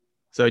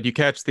So did you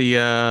catch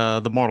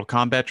the Mortal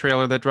Kombat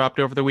trailer that dropped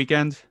over the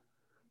weekend?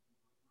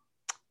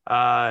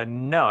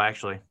 No,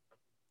 actually.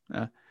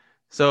 Uh,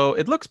 so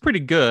it looks pretty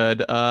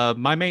good.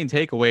 My main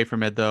takeaway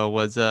from it though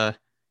was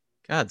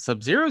God,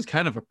 Sub-Zero's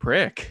kind of a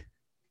prick.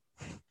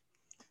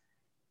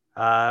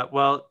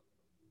 Well,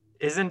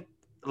 isn't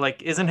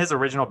isn't his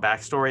original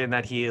backstory in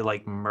that he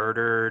like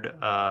murdered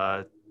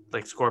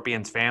like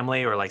Scorpion's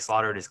family or like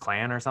slaughtered his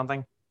clan or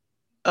something?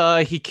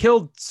 He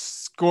killed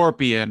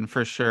Scorpion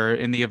for sure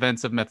in the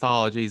events of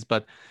mythologies,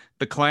 but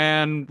the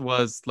clan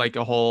was like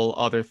a whole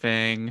other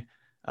thing.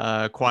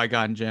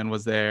 Qui-Gon Jinn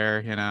was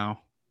there, you know.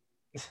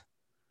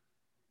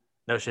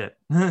 No shit.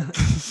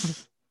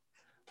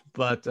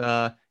 But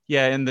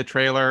yeah, in the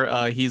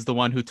trailer, he's the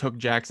one who took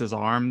Jax's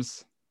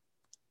arms.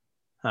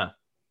 Huh.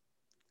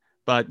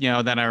 But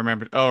then I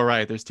remembered, oh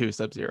right, there's two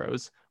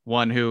Sub-Zeros.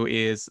 One who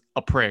is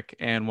a prick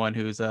and one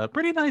who's a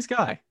pretty nice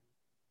guy.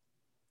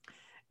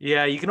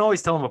 Yeah, you can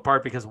always tell them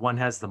apart because one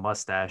has the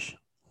mustache.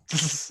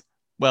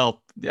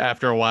 Well,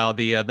 after a while,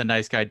 the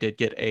nice guy did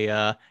get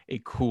a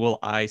cool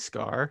eye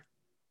scar.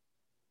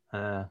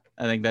 Uh,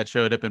 I think that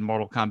showed up in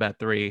Mortal Kombat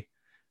 3.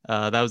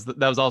 That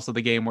was also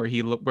the game where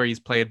he's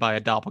played by a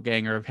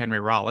doppelganger of Henry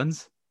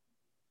Rollins.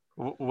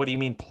 what do you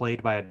mean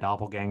played by a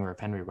doppelganger of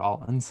Henry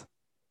Rollins?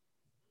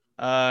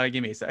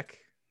 Give me a sec.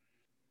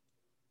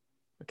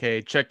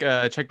 Okay, check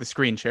the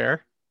screen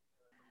share.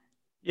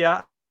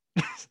 Yeah,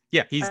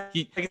 Yeah, I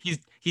can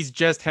he's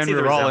just see Henry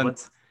the Rollins.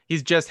 resemblance.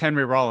 He's just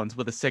Henry Rollins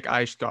with a sick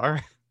eye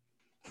scar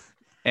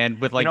and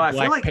with like I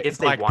feel like if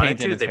they black wanted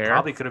paint in to, his they hair.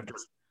 probably could have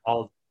just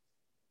called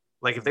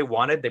like if they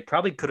wanted, they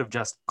probably could have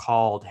just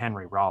called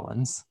Henry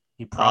Rollins.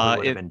 He probably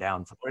would have It been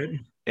down for it.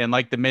 in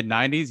like the mid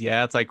 '90s.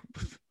 Yeah, it's like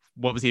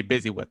what was he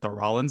busy with? The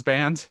Rollins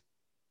band.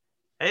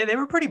 Hey, they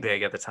were pretty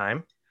big at the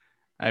time.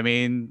 I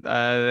mean,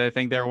 I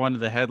think they're one of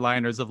the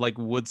headliners of like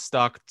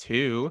Woodstock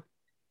 2,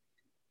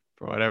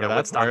 for whatever Yeah,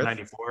 that's Woodstock worth.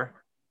 '94.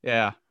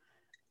 Yeah.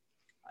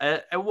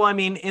 Well, I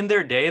mean, in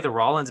their day, the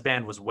Rollins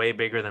band was way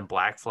bigger than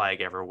Black Flag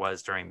ever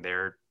was during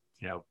their,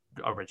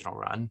 original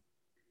run.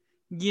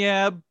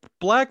 Yeah,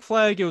 Black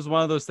Flag, it was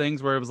one of those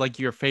things where it was like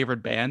your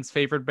favorite band's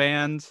favorite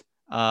band.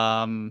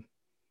 Um,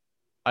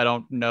 I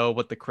don't know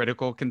what the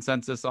critical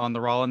consensus on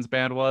the Rollins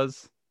band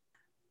was.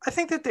 I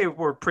think that they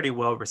were pretty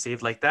well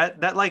received. Like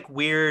that like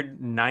weird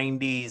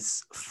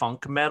 '90s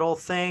funk metal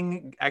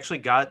thing actually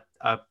got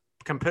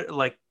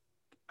like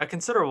a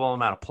considerable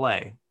amount of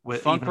play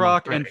with Funk even among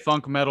rock and critics.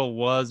 funk metal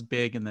was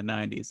big in the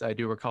 90s. I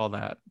do recall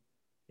that.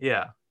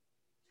 Yeah,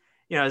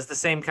 it's the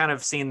same kind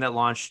of scene that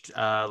launched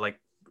like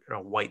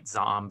White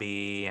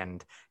Zombie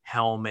and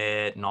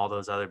Helmet and all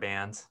those other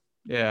bands.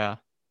 Yeah.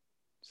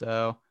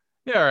 So,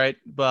 yeah, all right.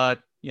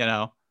 But,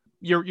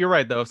 you're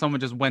right though. If someone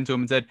just went to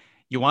him and said,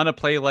 "You want to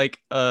play like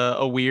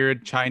a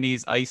weird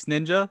Chinese ice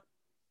ninja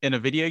in a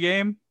video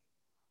game?"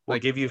 We'll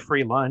Like, give you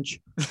free lunch.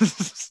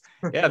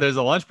 yeah, there's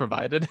a lunch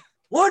provided.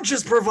 Lunch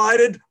is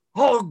provided.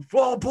 Oh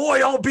boy,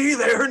 I'll be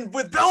there and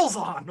with bells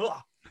on.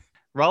 Ugh.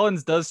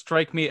 Rollins does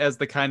strike me as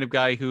the kind of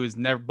guy who's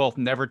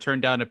never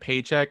turned down a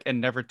paycheck and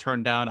never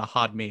turned down a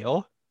hot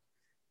meal.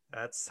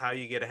 That's how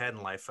you get ahead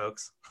in life,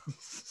 folks.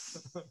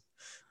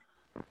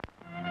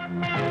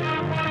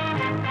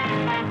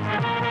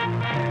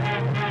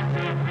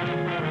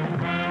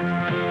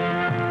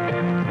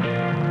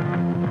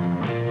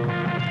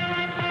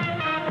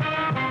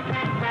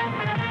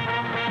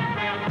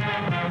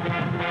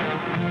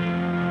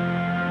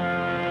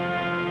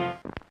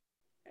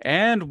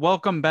 And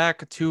welcome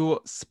back to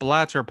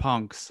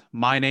Splatterpunks.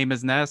 My name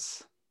is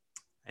Ness.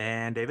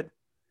 And David?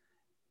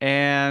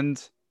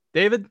 And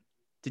David,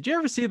 did you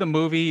ever see the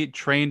movie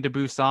Train to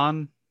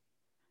Busan?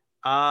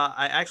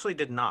 I actually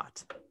did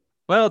not.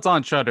 Well, it's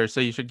on Shutter,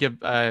 so you should give.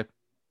 I'm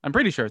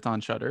pretty sure it's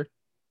on Shutter.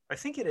 I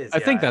think it is. I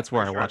think Yeah, that's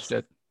where I watched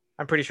it.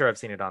 I'm pretty sure I've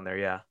seen it on there.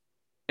 Yeah.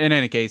 In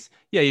any case,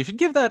 yeah, you should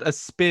give that a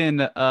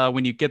spin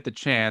when you get the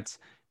chance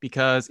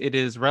because it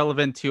is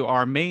relevant to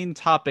our main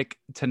topic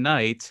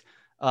tonight: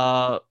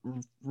 uh,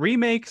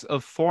 remakes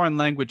of foreign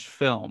language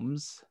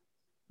films.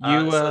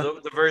 You So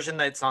the version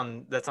that's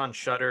on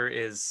Shutter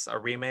is a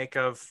remake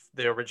of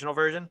the original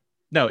version.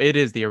 No, it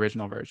is the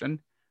original version.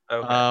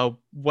 Okay.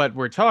 What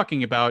we're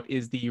talking about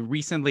is the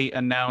recently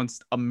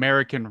announced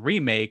American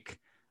remake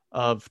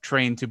of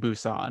Train to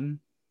Busan,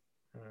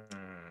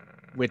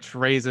 which Hmm.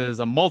 raises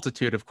a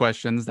multitude of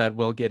questions that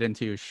we'll get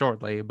into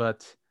shortly.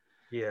 But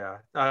Yeah.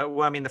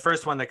 Well, I mean, the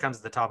first one that comes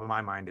to the top of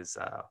my mind is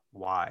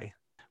why.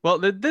 well,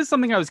 this is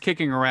something I was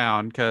kicking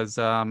around because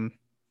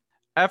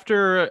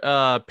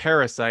after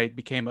Parasite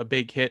became a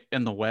big hit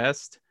in the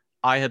West,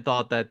 I had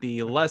thought that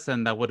the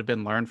lesson that would have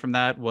been learned from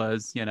that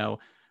was,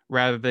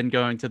 rather than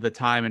going to the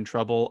time and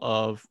trouble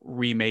of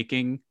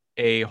remaking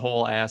a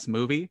whole ass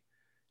movie,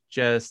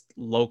 just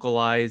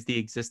localize the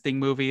existing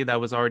movie that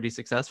was already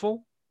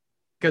successful.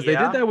 Because they did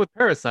Yeah. that with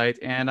Parasite,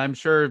 and I'm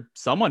sure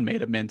someone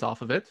made a mint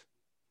off of it.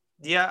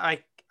 Yeah.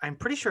 I'm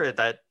pretty sure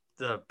that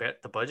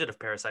the budget of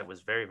Parasite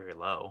was very very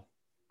low.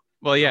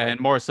 Well, It was yeah, only and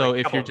more like so a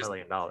if couple you're of just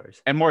 $1 million.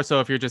 and more so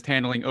if you're just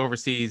handling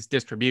overseas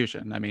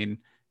distribution. I mean,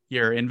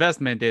 your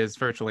investment is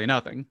virtually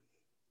nothing.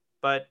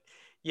 But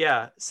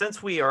yeah,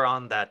 since we are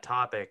on that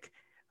topic,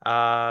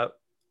 uh,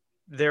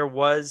 there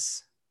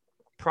was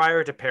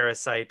prior to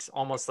Parasite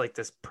almost like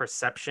this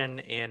perception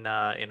in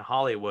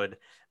Hollywood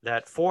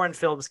that foreign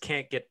films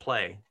can't get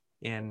play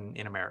in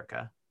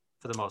America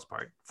for the most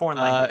part. Foreign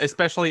language films.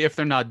 Especially if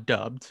they're not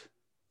dubbed.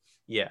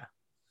 Yeah.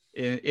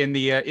 In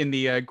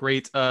the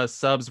great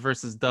subs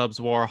versus dubs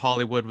war,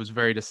 Hollywood was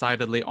very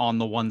decidedly on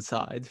the one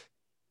side.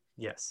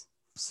 Yes.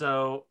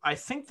 So I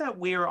think that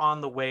we're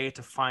on the way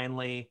to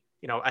finally,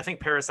 I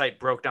think Parasite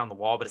broke down the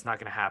wall, but it's not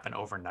going to happen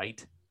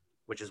overnight,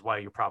 which is why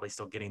you're probably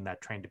still getting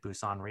that Train to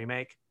Busan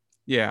remake.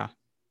 Yeah.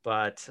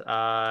 But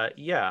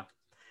yeah,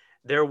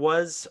 there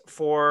was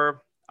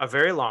for a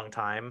very long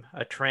time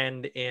a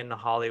trend in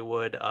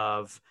Hollywood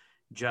of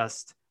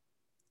just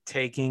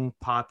taking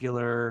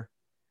popular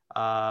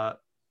uh,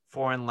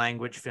 foreign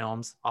language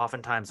films,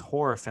 oftentimes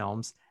horror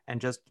films,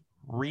 and just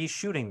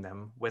reshooting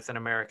them with an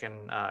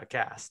American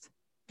cast.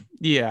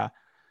 Yeah.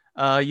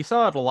 You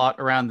saw it a lot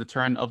around the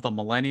turn of the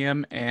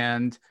millennium.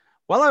 And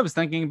while I was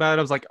thinking about it,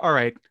 I was like, all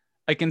right,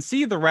 I can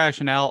see the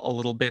rationale a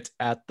little bit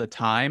at the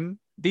time.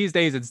 These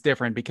days it's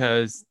different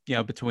because,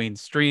 between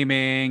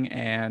streaming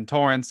and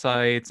torrent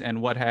sites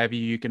and what have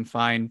you, you can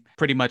find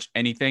pretty much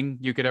anything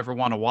you could ever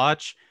want to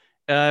watch.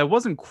 It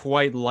wasn't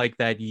quite like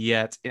that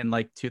yet in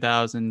like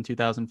 2000,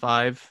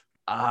 2005.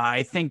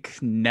 I think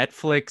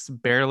Netflix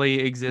barely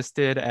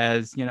existed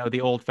as,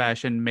 the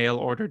old-fashioned mail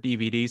order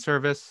DVD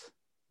service.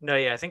 No,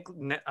 yeah, I think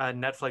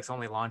Netflix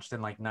only launched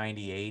in like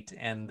 98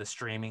 and the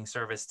streaming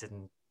service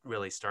didn't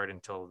really start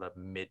until the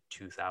mid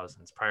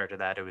 2000s. Prior to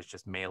that, it was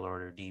just mail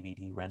order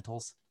DVD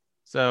rentals.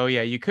 So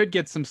yeah, you could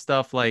get some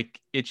stuff like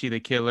Itchy the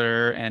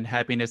Killer and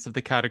Happiness of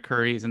the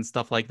Katakuris and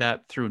stuff like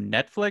that through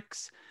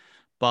Netflix,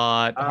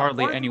 but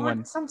hardly Or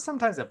anyone.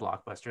 sometimes at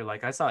Blockbuster.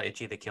 Like I saw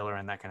Itchy the Killer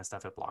and that kind of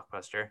stuff at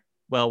Blockbuster.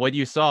 Well, what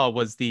you saw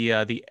was the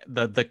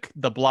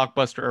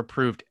Blockbuster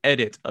approved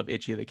edit of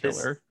Itchy the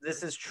This Killer.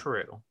 this is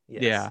true. Yeah.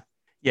 Yes.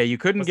 Yeah, you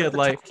couldn't Was that get the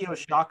like Tokyo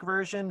Shock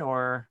version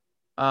or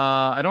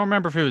I don't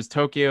remember if it was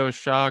Tokyo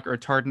Shock or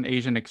Tartan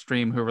Asian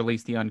Extreme who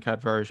released the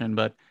uncut version,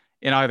 but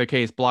in either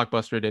case,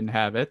 Blockbuster didn't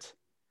have it.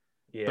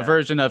 The yeah,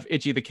 version of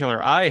Itchy the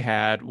Killer I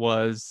had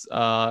was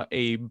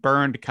a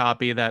burned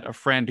copy that a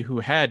friend who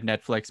had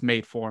Netflix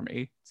made for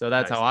me. So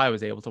that's how nice. I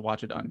was able to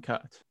watch it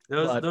uncut.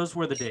 Those But those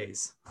were the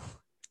days.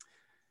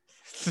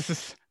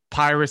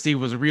 piracy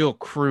was real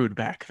crude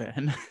back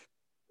then.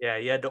 Yeah,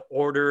 you had to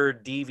order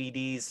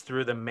DVDs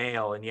through the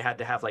mail, and you had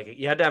to have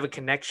a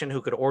connection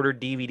who could order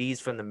DVDs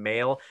from the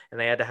mail, and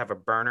they had to have a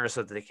burner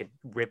so that they could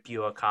rip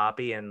you a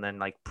copy and then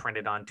like print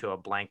it onto a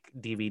blank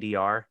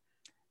DVD-R.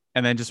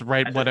 And then just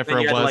write And then whatever you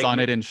it had to was like on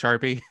it in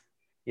Sharpie.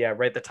 yeah,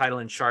 write the title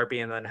in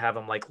Sharpie and then have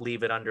them like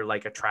leave it under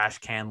like a trash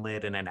can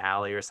lid in an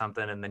alley or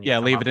something, and then you Yeah,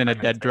 come leave up it in a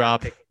the next dead day and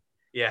drop. pick.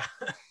 Yeah,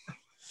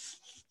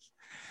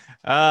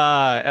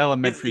 kids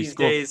Elementary these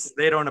school. days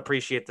they don't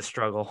appreciate the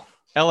struggle.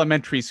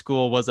 Elementary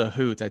school was a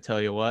hoot, I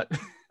tell you what.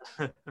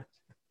 But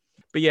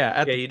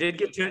yeah, Yeah, you did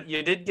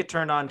get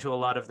turned on to a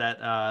lot of that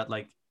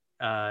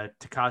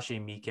Takashi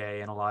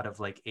Miike and a lot of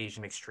like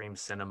Asian extreme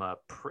cinema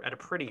at a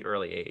pretty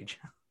early age.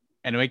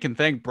 and we can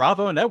thank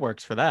Bravo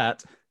Networks for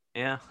that.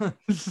 Yeah,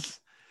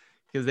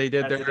 Because they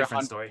did that's their a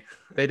different story.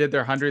 they did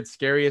their 100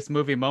 scariest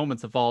movie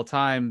moments of all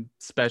time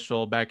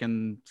special back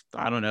in,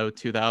 I don't know,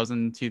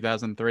 2000,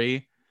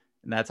 2003.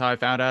 And that's how I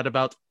found out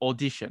about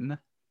Audition.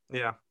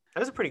 Yeah, that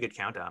was a pretty good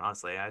countdown,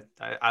 honestly.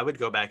 I would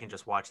go back and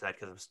just watch that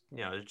because it was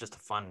it was just a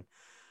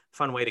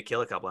fun way to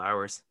kill a couple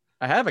hours.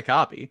 I have a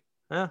copy.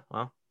 Yeah,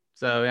 well,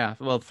 So yeah,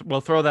 we'll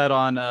throw that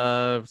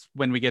on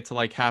when we get to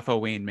like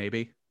Halloween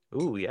maybe.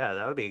 ooh, yeah,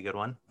 that would be a good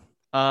one.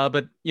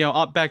 But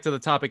back to the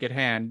topic at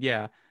hand.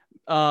 Yeah.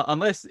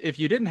 Unless if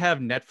you didn't have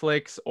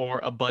Netflix or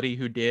a buddy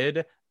who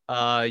did,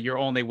 your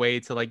only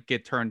way to like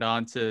get turned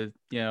on to,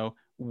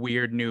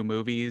 weird new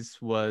movies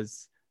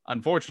was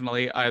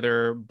unfortunately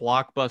either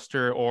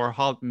Blockbuster or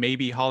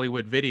maybe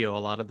Hollywood Video a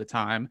lot of the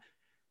time,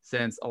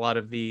 since a lot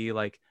of the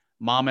like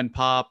mom and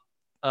pop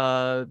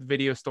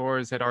video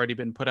stores had already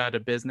been put out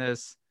of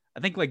business. I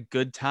think like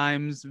Good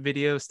Times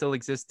Video still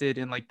existed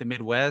in like the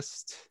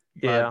Midwest,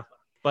 but Yeah,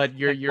 but and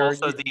you're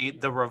also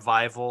the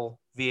revival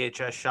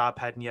VHS shop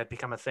hadn't yet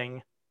become a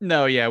thing.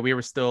 no, yeah, we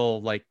were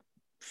still like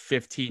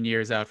 15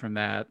 years out from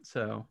that.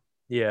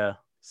 Yeah,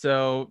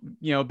 So,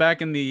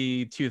 back in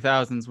the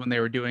 2000s when they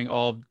were doing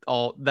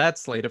all that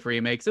slate of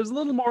remakes, it was a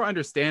little more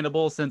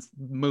understandable since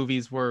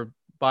movies were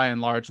by and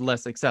large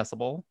less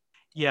accessible.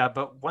 yeah,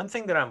 but one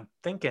thing that I'm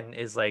thinking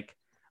is like,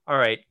 all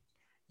right,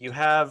 you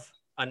have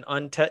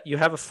you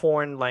have a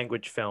foreign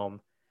language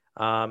film.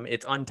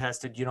 It's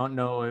untested. You don't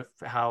know if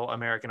how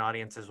American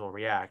audiences will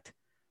react.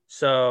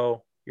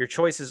 So your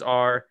choices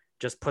are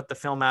just put the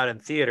film out in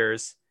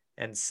theaters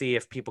and see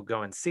if people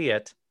go and see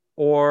it,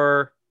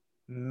 or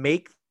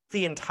make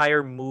the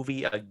entire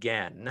movie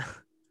again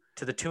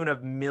to the tune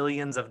of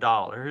millions of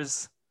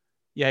dollars.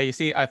 Yeah, you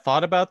see, I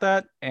thought about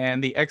that,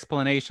 and the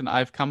explanation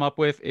I've come up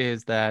with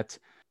is that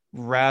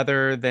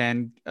rather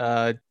than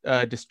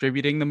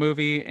distributing the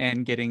movie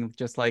and getting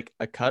just like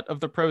a cut of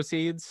the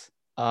proceeds,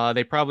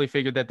 They probably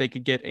figured that they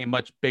could get a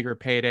much bigger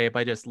payday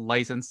by just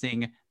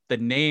licensing the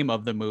name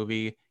of the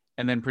movie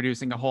and then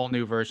producing a whole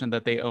new version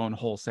that they own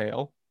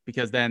wholesale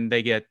because then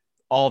they get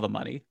all the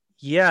money.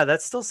 Yeah,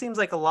 that still seems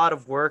like a lot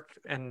of work,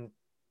 and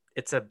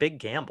it's a big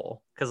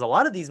gamble because a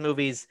lot of these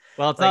movies,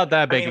 Well, it's not like,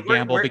 that I big a mean, we're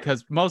gamble we're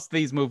because most of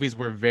these movies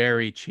were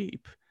very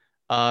cheap.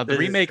 The this is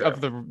remake true. of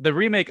the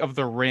remake of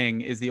The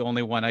Ring is the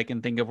only one I can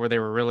think of where they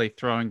were really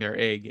throwing their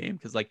A game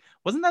because like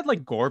wasn't that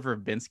like Gore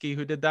Verbinski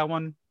who did that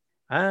one?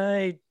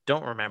 I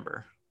don't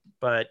remember,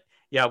 but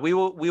yeah, we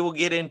will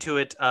get into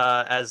it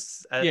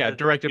Yeah,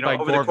 directed by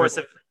over the course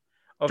of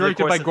Gore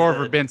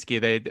the Verbinski.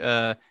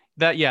 They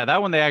that yeah,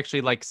 that one they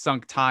actually like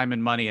sunk time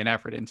and money and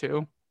effort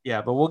into.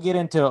 yeah, but we'll get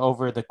into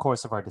over the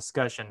course of our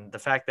discussion the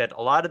fact that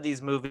a lot of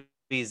these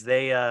movies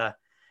they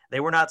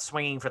were not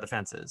swinging for the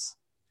fences.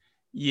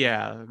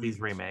 Yeah, These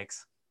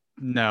remakes.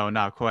 no,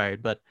 not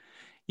quite. But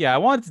yeah, I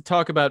wanted to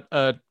talk about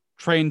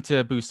Train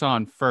to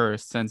Busan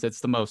first since it's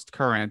the most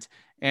current.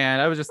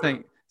 And I was just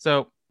thinking,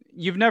 so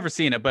you've never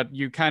seen it, but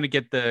you kind of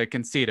get the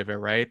conceit of it,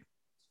 right?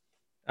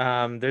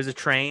 There's a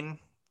train.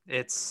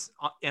 It's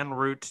en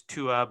route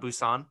to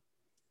Busan.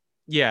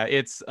 Yeah,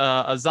 it's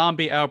a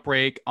zombie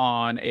outbreak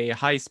on a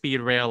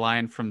high-speed rail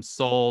line from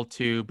Seoul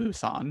to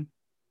Busan.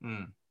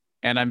 Mm.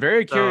 And I'm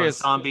very So curious,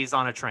 zombies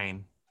on a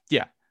train.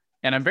 yeah,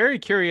 and I'm very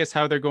curious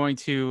how they're going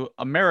to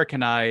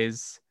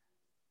Americanize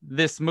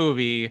this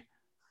movie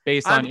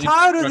I'm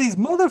tired of these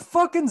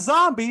motherfucking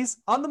zombies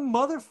on the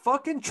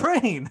motherfucking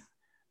train.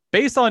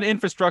 based on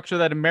infrastructure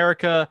that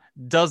America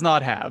does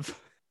not have.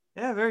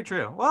 Yeah, very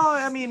true. Well,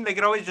 I mean, they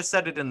could always just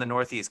set it in the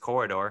Northeast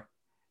corridor.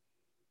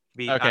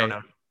 I don't Okay.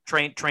 know,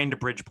 train to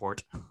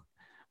Bridgeport.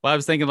 Well, I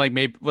was thinking like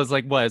maybe was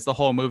like what is the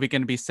whole movie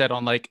going to be set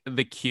on like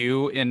the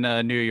queue in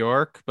New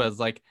York? But it's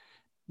like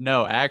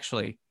no,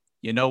 actually,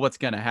 you know what's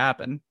going to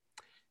happen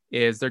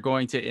is they're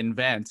going to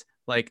invent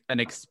like an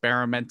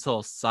experimental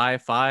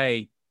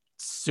sci-fi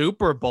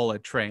super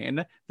bullet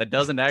train that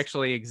doesn't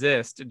actually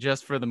exist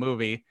just for the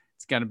movie.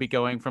 It's going to be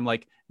going from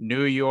like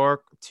New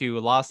York to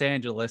Los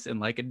Angeles in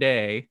like a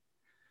day,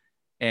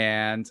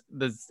 and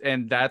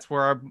that's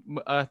where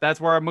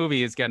our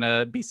movie is going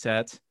to be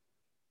set.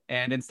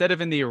 And instead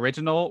of in the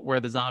original, where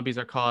the zombies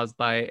are caused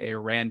by a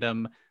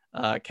random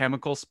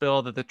chemical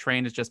spill that the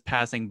train is just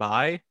passing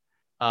by,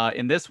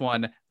 in this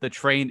one, the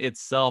train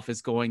itself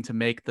is going to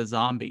make the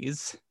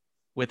zombies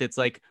with its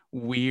like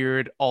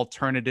weird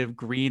alternative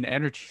green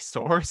energy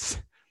source.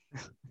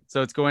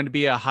 So it's going to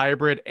be a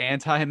hybrid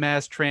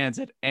anti-mass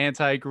transit,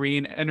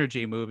 anti-green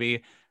energy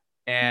movie,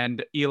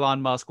 and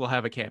Elon Musk will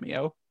have a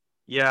cameo.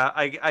 Yeah,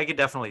 I could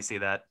definitely see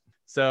that.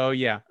 So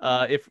yeah,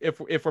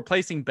 if we're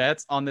placing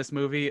bets on this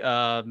movie,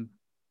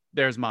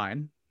 there's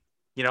mine.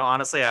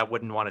 Honestly, I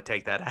wouldn't want to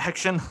take that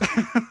action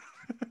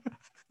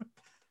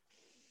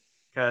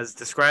because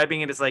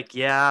describing it is like,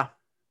 yeah,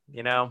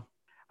 you know,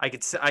 I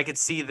could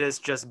see this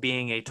just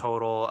being a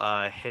total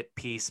hit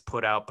piece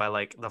put out by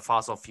like the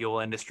fossil fuel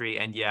industry,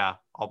 and yeah,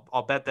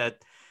 I'll bet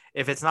that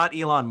if it's not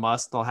Elon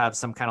Musk, they'll have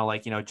some kind of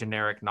like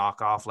generic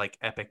knockoff like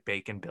Epic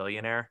Bacon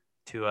Billionaire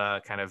to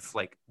kind of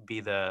like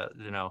be the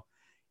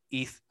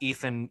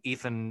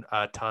Ethan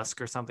Tusk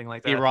or something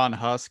like that. Iran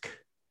Husk.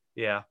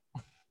 Yeah.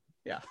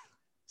 Yeah.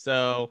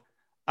 So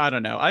I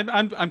don't know.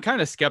 I'm kind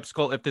of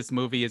skeptical if this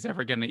movie is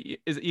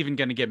even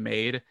gonna get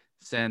made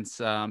since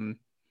the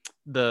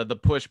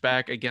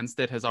pushback against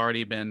it has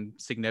already been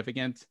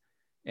significant.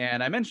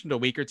 And I mentioned a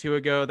week or two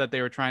ago that they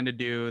were trying to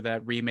do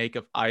that remake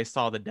of I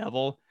Saw the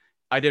Devil.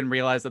 I didn't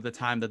realize at the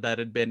time that that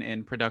had been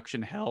in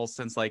production hell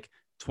since like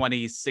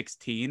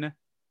 2016.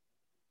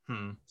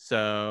 Hmm.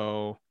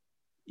 So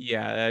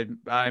yeah,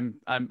 I'm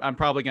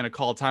probably gonna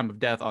call time of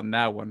death on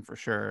that one for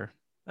sure.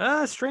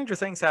 Stranger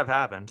things have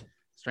happened.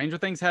 Stranger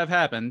things have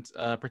happened,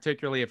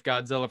 particularly if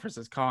Godzilla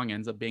vs Kong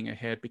ends up being a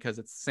hit because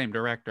it's the same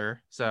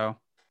director. So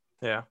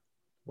Yeah.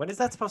 When is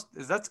that supposed?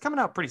 Is that's coming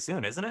out pretty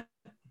soon, isn't it?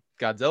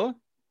 Godzilla,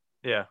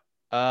 Yeah.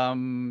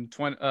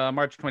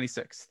 March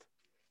 26th.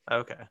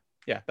 Okay.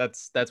 Yeah,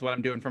 that's what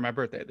I'm doing for my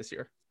birthday this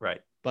year.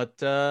 Right. But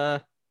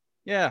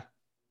yeah,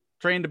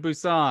 Train to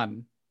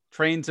Busan,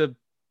 Train to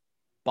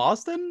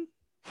Boston.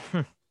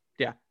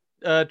 Yeah,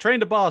 Train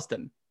to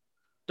Boston.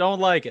 Don't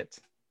like it,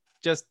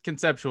 just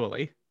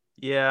conceptually.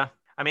 Yeah.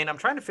 I mean, I'm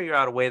trying to figure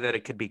out a way that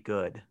it could be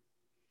good.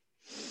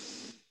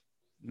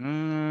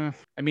 I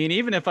mean,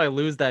 even if I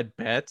lose that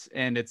bet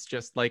and it's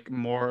just like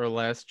more or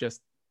less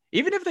just,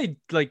 even if they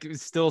like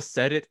still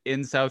said it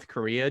in South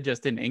Korea,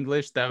 just in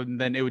English, then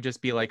it would just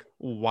be like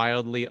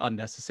wildly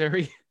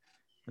unnecessary.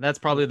 And that's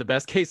probably the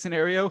best case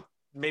scenario.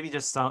 Maybe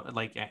just some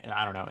like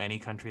I don't know any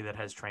country that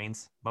has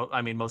trains.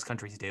 I mean, most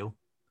countries do.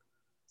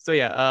 So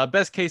yeah,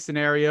 best case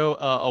scenario,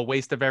 a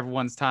waste of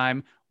everyone's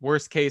time.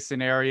 Worst case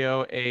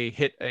scenario,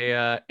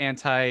 a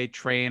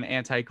anti-train,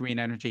 anti-green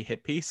energy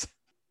hit piece.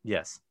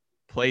 Yes.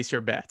 Place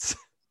your bets.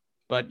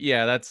 But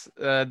yeah, that's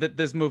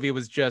this movie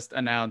was just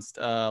announced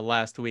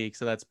last week,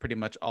 so that's pretty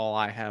much all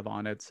I have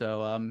on it.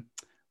 So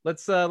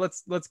let's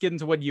get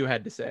into what you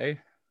had to say.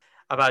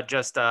 About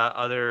just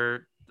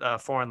other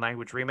foreign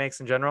language remakes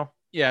in general.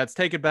 Yeah, let's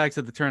take it back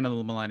to the turn of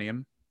the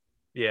millennium.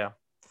 Yeah.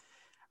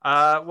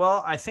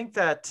 Well, I think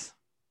that,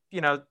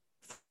 you know,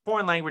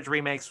 foreign language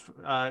remakes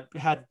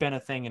had been a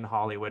thing in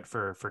Hollywood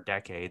for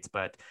decades,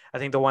 but I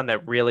think the one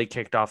that really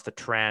kicked off the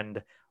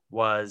trend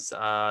was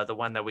the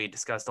one that we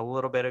discussed a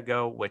little bit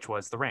ago, which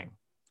was The Ring.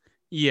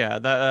 Yeah,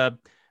 that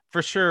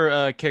for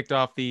sure kicked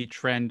off the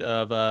trend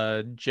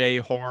of J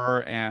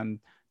horror and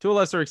to a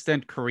lesser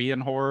extent Korean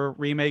horror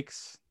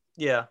remakes.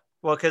 Yeah.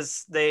 Well,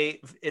 because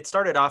it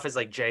started off as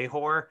like J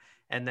horror,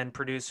 and then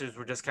producers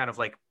were just kind of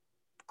like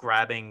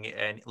grabbing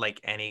like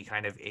any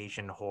kind of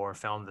Asian horror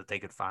film that they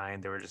could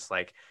find. They were just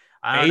like,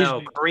 I don't know,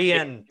 Asian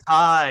Korean,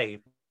 Thai,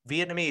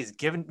 Vietnamese,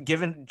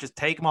 given, just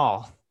take them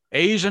all.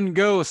 Asian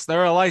ghosts,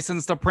 they're a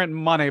license to print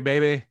money,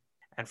 baby.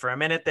 And for a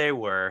minute they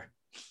were,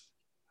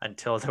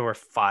 until there were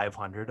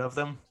 500 of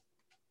them.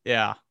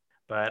 Yeah.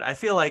 But I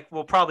feel like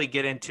we'll probably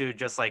get into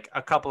just like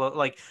a couple of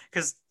like,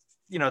 because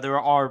there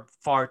are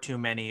far too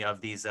many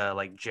of these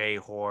like J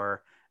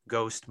horror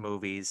ghost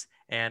movies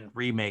and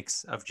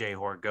remakes of J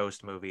horror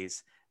ghost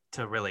movies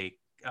to really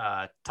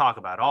talk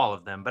about all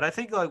of them. But I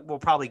think like we'll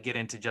probably get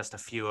into just a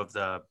few of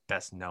the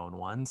best known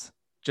ones,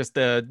 Just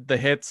the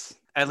hits.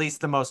 at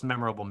least the most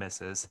memorable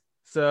misses.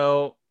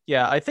 So,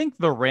 yeah, I think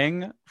The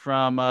Ring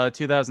from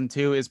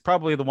 2002 is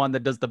probably the one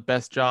that does the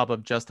best job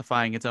of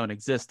justifying its own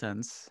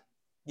existence.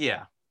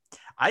 Yeah,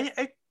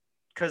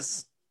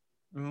 because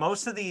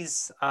most of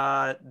these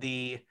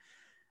the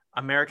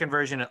American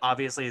version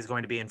obviously is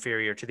going to be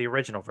inferior to the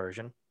original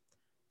version,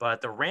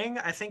 but The Ring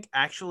I think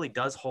actually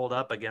does hold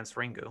up against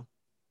Ringu.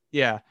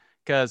 Yeah,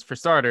 because for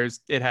starters,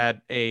 it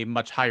had a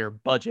much higher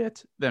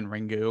budget than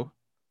Ringu.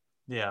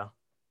 Yeah.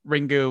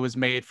 Ringu was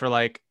made for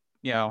like,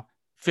 you know,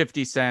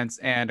 50 cents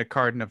and a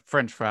carton of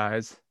French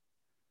fries.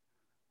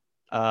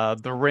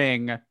 The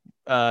Ring,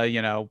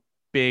 you know,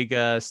 big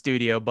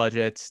studio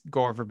budget,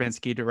 Gore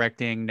Verbinski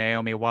directing,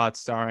 Naomi Watts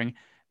starring.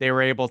 They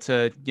were able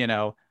to, you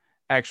know,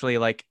 actually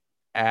like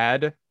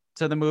add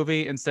to the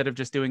movie instead of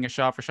just doing a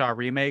shot for shot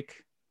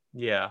remake.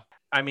 Yeah.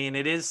 I mean,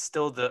 it is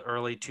still the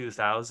early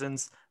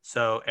 2000s,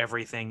 so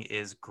everything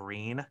is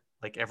green.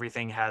 Like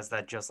everything has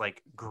that just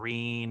like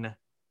green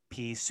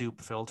pea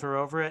soup filter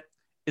over it.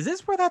 Is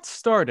this where that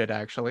started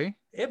actually?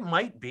 It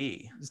might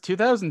be. It's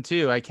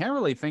 2002. I can't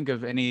really think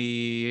of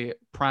any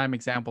prime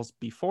examples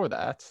before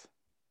that.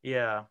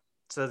 Yeah.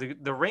 So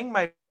the ring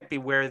might be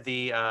where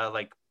the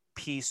like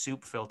pea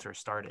soup filter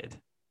started.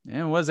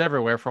 It was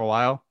everywhere for a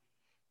while.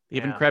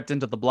 Even Yeah. crept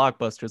into the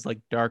blockbusters like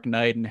Dark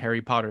Knight and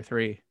Harry Potter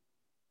 3.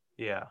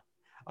 Yeah.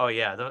 Oh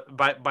yeah.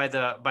 By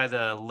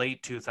the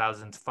late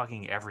 2000s,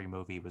 fucking every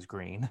movie was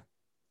green.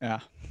 Yeah.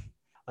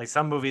 Like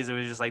some movies, it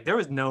was just like there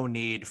was no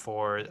need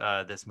for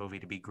this movie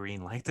to be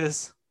green like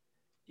this.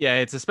 Yeah,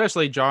 it's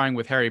especially jarring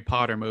with Harry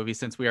Potter movies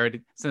since we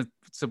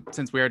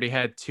already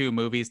had two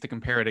movies to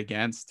compare it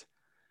against.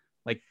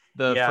 Like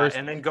Yeah,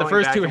 and then the going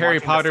first back two and Harry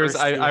watching the Potters,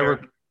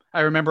 first two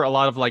I remember a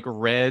lot of like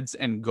reds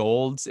and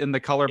golds in the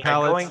color yeah,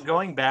 palettes.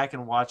 going back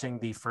and watching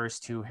the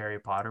first two Harry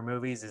Potter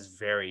movies is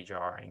very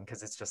jarring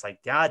because it's just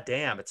like, God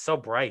damn, it's so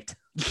bright.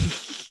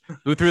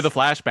 Who threw the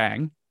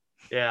flashbang?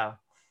 Yeah.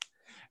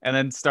 And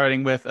then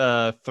starting with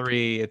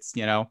 3, it's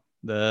you know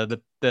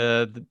the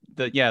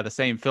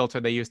same filter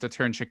they used to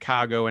turn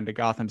Chicago into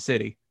Gotham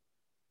City.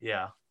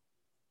 Yeah.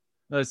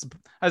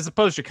 I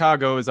suppose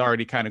Chicago is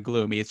already kind of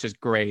gloomy. It's just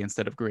gray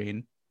instead of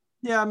green.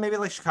 Yeah, maybe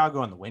like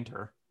Chicago in the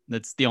winter.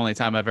 That's the only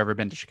time I've ever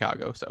been to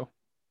Chicago, so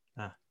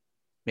Ah,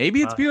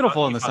 maybe it's well,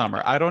 beautiful in you the fucked summer.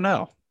 up. I don't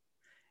know.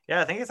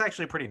 Yeah, I think it's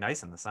actually pretty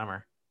nice in the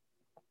summer.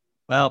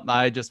 Well,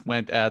 I just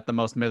went at the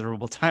most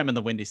miserable time in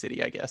the Windy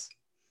City, I guess.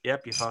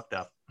 Yep, you fucked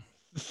up.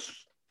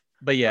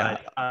 But yeah,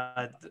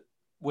 But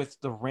with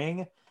the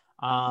ring,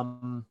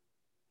 um,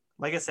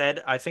 like I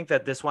said, I think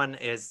that this one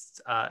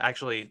is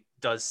actually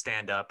does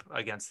stand up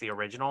against the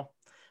original.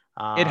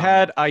 it Um,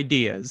 had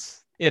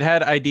ideas. It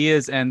had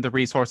ideas and the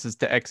resources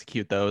to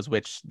execute those,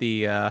 which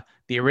the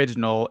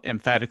original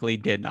emphatically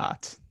did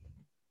not.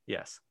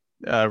 yes.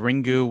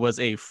 Ringu was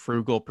a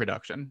frugal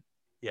production.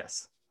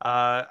 Yes.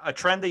 A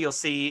trend that you'll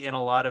see in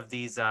a lot of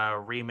these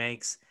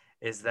remakes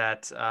is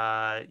that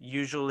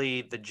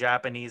usually the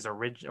Japanese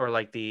or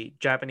like the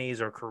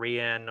Japanese or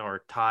Korean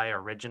or Thai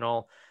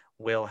original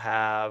will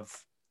have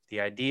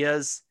the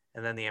ideas,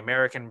 and then the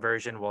American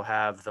version will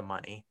have the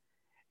money.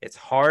 It's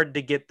hard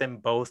to get them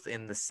both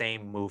in the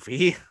same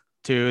movie.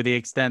 To the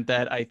extent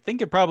that I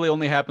think it probably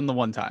only happened the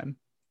one time.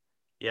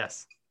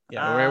 Yes.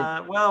 Yeah.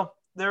 Where, Well,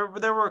 there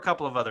were a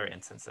couple of other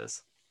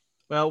instances.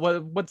 well,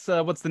 what's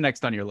the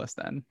next on your list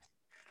then?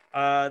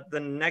 The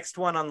next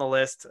one on the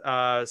list,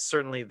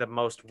 certainly the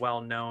most well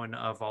known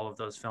of all of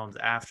those films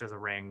after The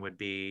Ring, would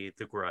be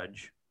The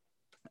Grudge.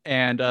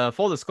 And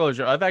full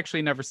disclosure, I've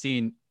actually never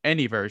seen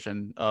any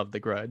version of The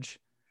Grudge.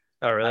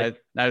 Oh, really?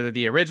 Neither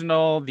the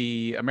original,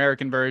 the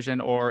American version,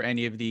 or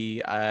any of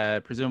the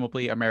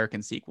presumably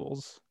American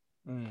sequels.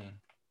 Mm.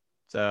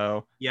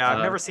 So Yeah, I've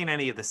never seen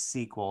any of the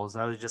sequels.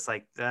 I was just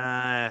like,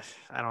 I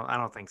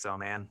don't think so,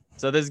 man.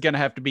 so this is gonna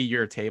have to be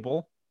your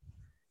table.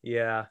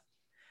 Yeah.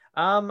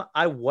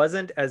 I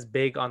wasn't as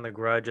big on The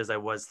Grudge as I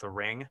was The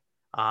Ring,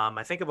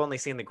 I think I've only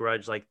seen The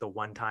Grudge like the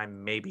one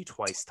time, maybe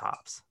twice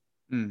tops.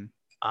 Hmm.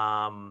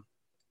 Um,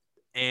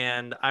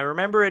 and I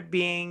remember it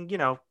being,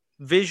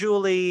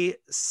 visually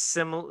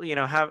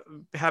similar,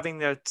 having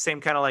the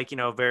same kind of like,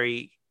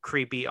 very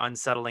creepy,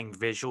 unsettling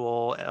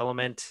visual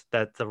element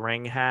that The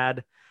Ring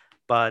had,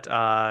 but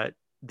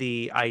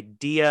the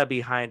idea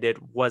behind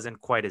it wasn't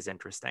quite as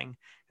interesting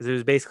because it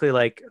was basically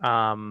like,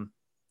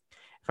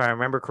 if I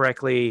remember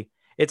correctly,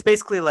 it's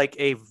basically like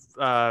a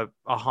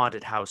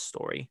haunted house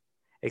story,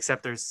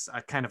 except there's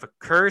a kind of a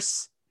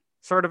curse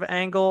sort of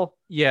angle.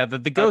 Yeah, the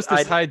But ghost is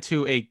I tied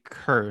to a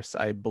curse,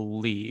 I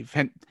believe.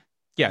 And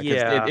yeah, because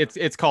Yeah,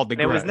 it's called the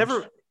and it was Grudge.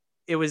 never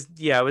it was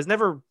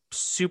never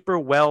super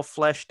well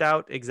fleshed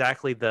out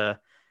exactly the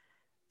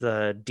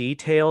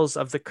details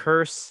of the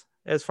curse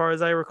as far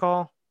as I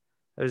recall.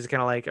 It was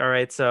kind of like, all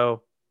right,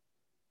 so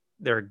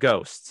there are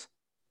ghosts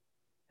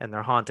and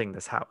they're haunting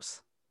this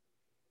house.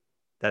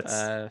 That's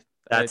Uh,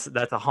 I,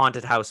 that's a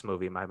haunted house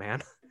movie, my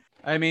man.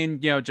 I mean,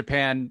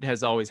 Japan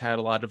has always had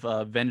a lot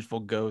of vengeful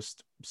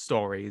ghost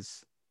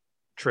stories.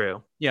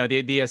 True.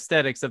 The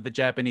aesthetics of the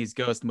Japanese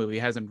ghost movie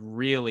hasn't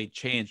really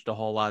changed a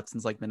whole lot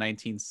since like the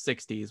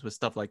 1960s with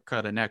stuff like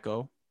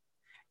Karaneko.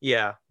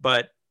 Yeah,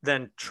 but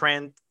then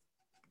Well,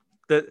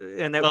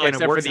 and it except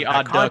for works the in that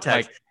odd duck,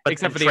 context, like but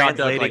except then for the odd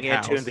duck translating like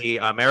it to house. the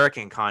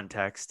American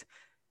context,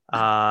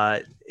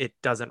 it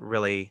doesn't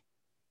really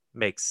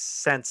make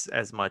sense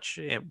as much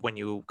when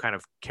you kind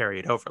of carry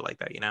it over like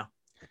that,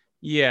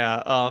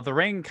 Yeah, the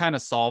Ring kind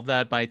of solved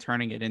that by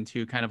turning it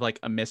into kind of like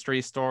a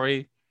mystery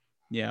story,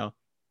 you know,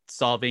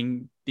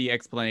 solving the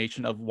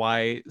explanation of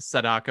why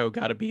Sadako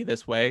got to be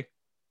this way.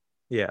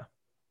 Yeah.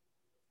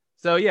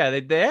 So yeah,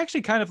 they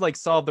actually kind of like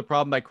solved the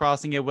problem by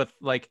crossing it with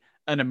like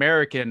an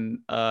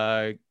American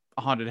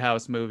haunted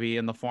house movie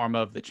in the form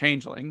of The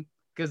Changeling.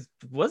 Because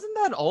wasn't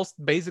that also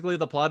basically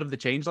the plot of The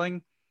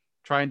Changeling?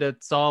 Trying to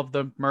solve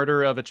the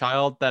murder of a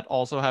child that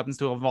also happens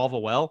to involve a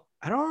well?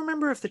 I don't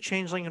remember if the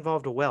changeling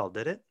involved a well,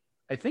 did it?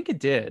 I think it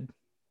did.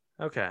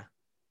 Okay.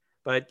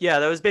 But yeah,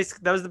 that was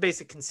the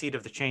basic conceit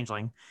of the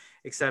changeling,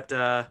 except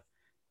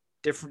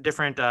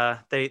different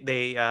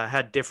they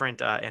had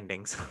different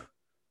endings.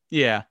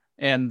 Yeah,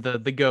 and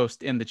the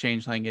ghost in The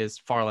Changeling is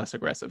far less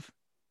aggressive.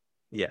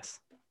 Yes.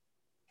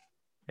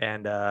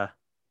 And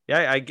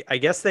yeah, I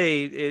guess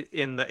they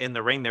in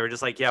the ring they were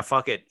just like, yeah,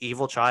 fuck it,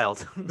 evil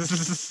child.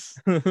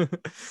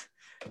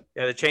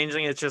 Yeah, the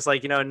changeling it's just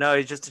like, no,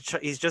 he's just a,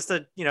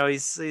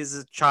 he's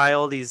a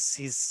child,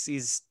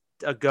 he's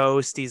a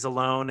ghost, he's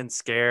alone and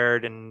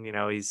scared, and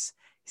he's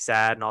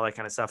sad and all that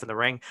kind of stuff. In the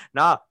ring,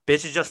 nah,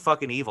 bitch is just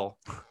fucking evil.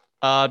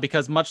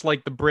 Because much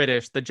like the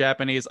British, the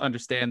Japanese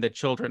understand that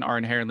children are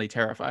inherently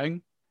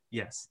terrifying.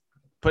 Yes.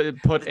 Put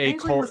The a Changeling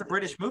core. was a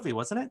British movie,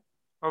 wasn't it?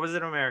 Or was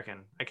it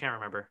American? I can't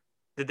remember.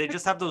 Did they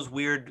just have those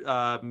weird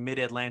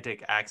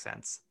mid-Atlantic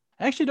accents?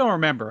 I actually don't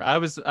remember. I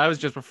was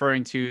just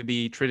referring to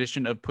the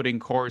tradition of putting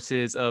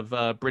choruses of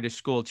British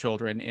school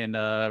children in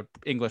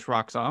English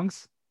rock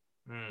songs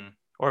Hmm.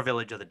 Or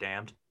Village of the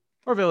Damned.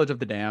 or Village of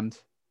the Damned.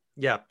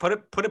 Yeah, put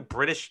a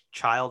British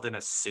child in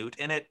a suit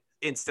in it,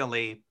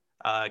 instantly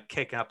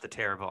kicking up the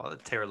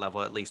terror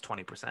level at least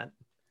 20%.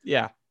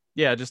 Yeah,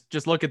 yeah.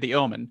 Just look at The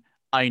Omen.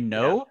 I Yeah.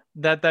 know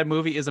that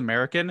movie is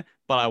American,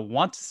 but I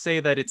want to say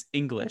that it's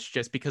English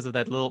just because of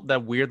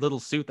that weird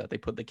little suit that they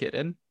put the kid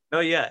in. No,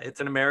 yeah,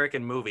 it's an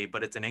American movie,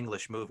 but it's an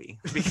English movie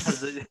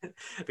because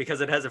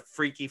it has a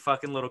freaky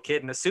fucking little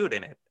kid in a suit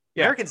in it.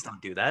 Yeah. Americans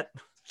don't do that.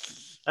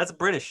 That's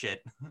British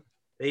shit.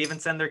 They even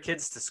send their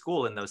kids to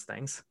school in those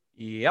things.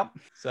 Yep.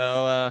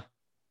 So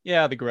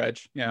yeah, The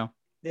Grudge. Yeah,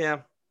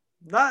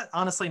 not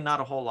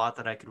a whole lot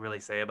that I could really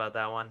say about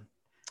that one.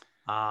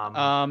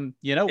 Well,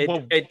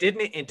 It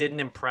didn't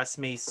impress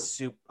me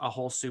a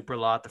whole super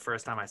lot the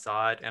first time I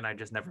saw it, and I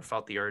just never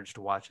felt the urge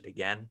to watch it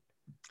again.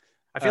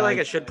 I feel like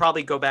I should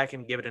probably go back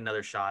and give it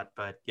another shot,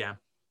 but yeah.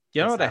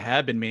 what I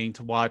had been meaning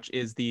to watch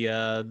is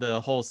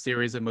the whole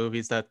series of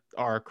movies that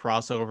are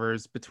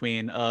crossovers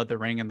between The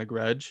Ring and The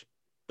Grudge.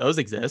 Those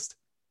exist.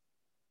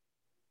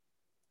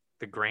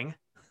 The Gring?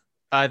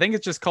 I think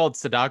it's just called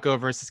Sadako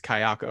versus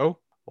Kayako.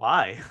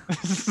 Why?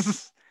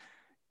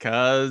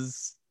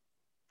 Because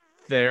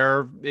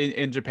they're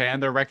in Japan,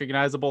 they're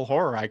recognizable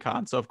horror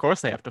icons, so of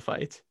course they have to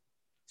fight.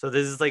 So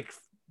this is like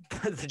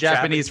the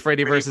Japanese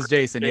Freddy versus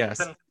Jason.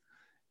 Yes.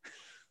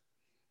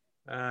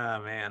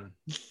 Oh man.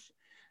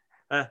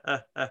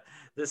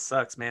 This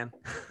sucks, man.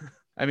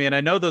 I mean,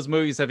 I know those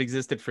movies have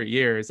existed for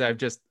years. I've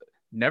just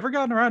never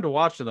gotten around to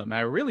watching them.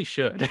 I really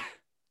should.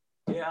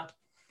 Yeah.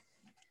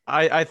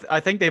 I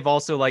think they've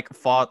also like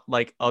fought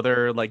like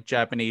other like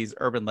Japanese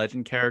urban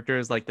legend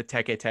characters like the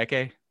Teke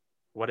Teke.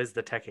 What is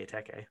the Teke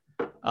Teke?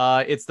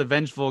 It's the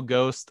vengeful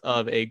ghost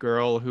of a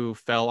girl who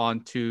fell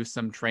onto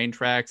some train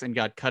tracks and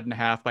got cut in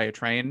half by a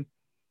train.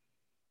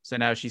 So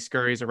now she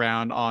scurries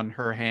around on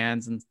her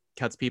hands and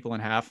cuts people in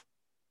half.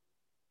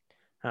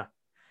 Huh.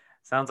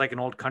 Sounds like an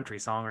old country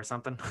song or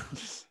something.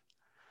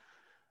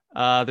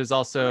 There's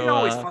also They're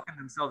always fucking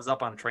themselves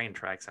up on train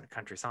tracks in a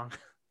country song.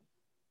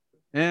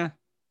 Yeah.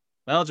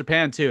 Well,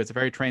 Japan too. It's a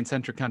very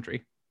train-centric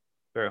country.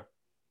 True.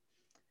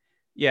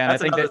 Yeah, and I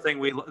think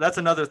that That's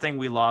another thing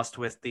we lost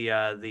with the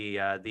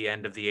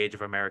end of the Age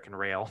of American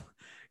Rail.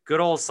 Good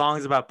old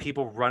songs about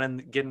people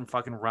getting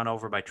fucking run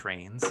over by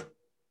trains.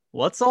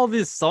 what's all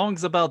these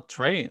songs about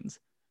trains?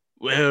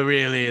 Well,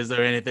 really, is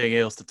there anything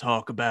else to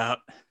talk about?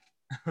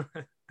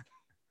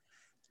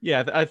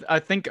 Yeah, I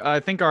think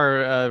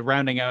our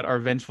rounding out our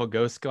Vengeful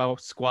Ghost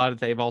Squad,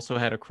 they've also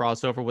had a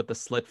crossover with the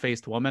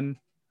Slit-Faced Woman,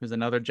 who's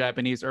another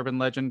Japanese urban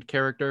legend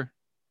character.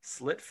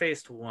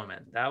 Slit-faced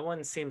woman. That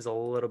one seems a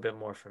little bit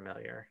more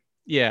familiar.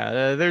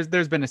 Yeah,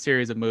 there's been a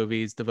series of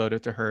movies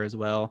devoted to her as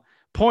well.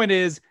 Point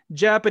is,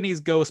 Japanese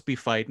ghosts be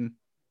fighting.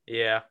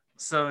 Yeah.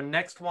 So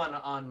next one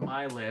on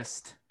my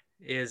list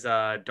is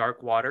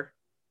Dark Water.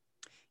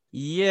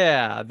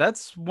 Yeah,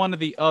 that's one of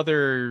the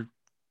other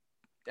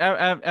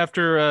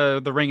after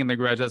The Ring and the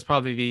Grudge. That's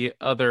probably the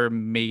other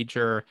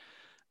major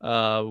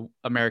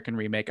American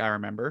remake I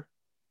remember.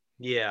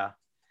 Yeah.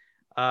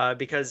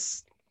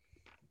 Because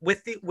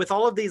with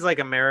all of these like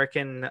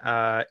American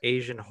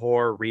Asian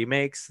horror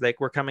remakes that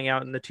were coming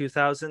out in the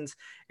 2000s,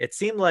 it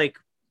seemed like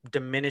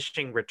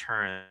diminishing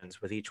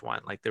returns with each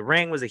one. Like The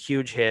Ring was a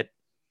huge hit,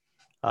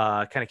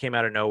 kind of came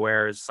out of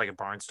nowhere. It's like a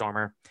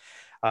barnstormer.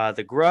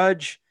 The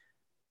Grudge,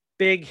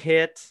 big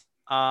hit.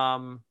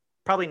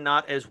 Probably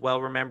not as well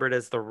remembered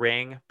as The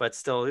Ring, but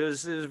still, it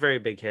was a very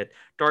big hit.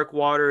 Dark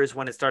Water is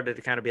when it started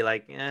to kind of be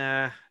like,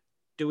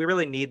 do we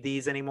really need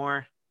these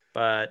anymore?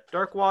 But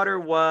Dark Water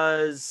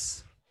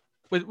was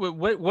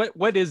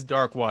What is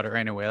Dark Water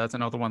anyway? That's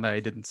another one that I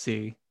didn't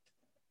see.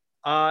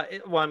 well,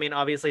 I mean,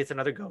 obviously it's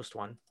another ghost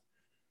one.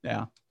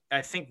 Yeah.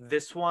 I think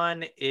this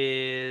one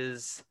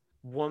is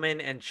woman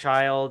and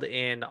child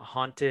in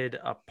haunted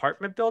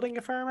apartment building,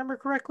 if I remember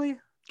correctly.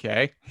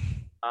 Okay.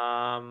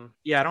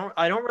 Yeah,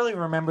 I don't really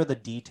remember the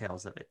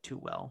details of it too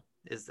well,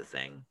 is the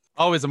thing.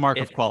 Always a mark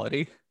of It,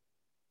 quality.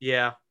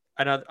 yeah.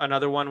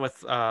 Another one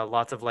with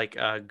lots of like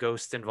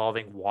ghosts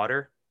involving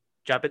water.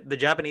 The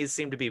Japanese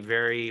seem to be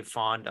very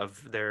fond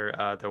of their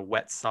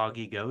wet,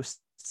 soggy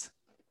ghosts.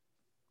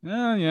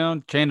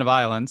 Chain of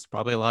Islands.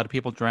 Probably a lot of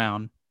people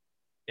drown.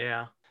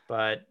 Yeah,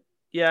 but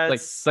yeah,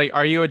 It's like,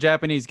 are you a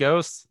Japanese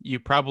ghost? You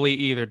probably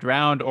either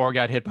drowned or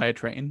got hit by a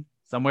train.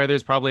 Somewhere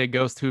there's probably a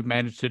ghost who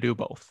managed to do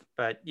both.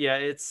 but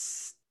yeah,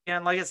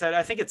 and like I said,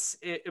 I think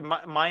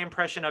my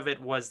impression of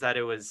it was that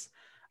it was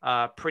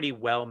pretty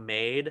well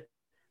made,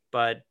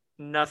 but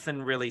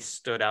nothing really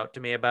stood out to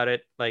me about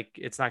it. Like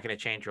it's not going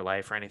to change your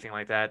life or anything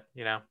like that,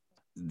 you know.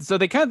 So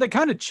they kind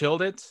of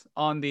chilled it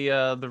on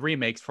the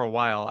remakes for a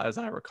while, as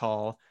I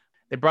recall.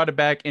 They brought it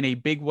back in a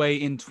big way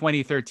in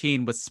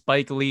 2013 with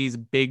Spike Lee's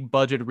big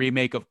budget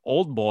remake of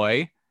Old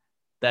Boy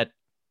that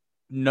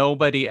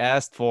nobody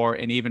asked for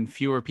and even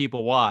fewer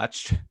people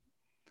watched.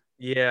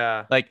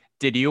 Yeah. Like,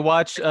 did you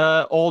watch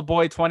Old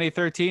Boy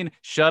 2013?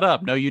 Shut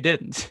up. No, you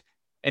didn't.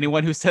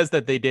 Anyone who says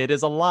that they did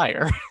is a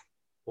liar.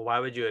 Well, why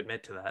would you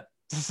admit to that,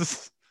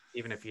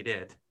 even if you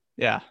did?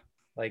 Yeah.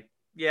 Like,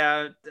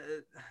 yeah,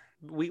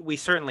 we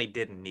certainly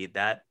didn't need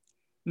that.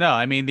 No,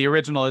 I mean, the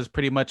original is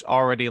pretty much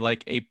already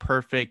like a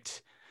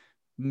perfect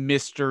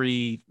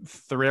mystery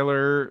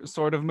thriller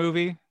sort of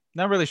movie.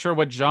 Not really sure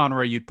what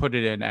genre you'd put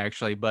it in,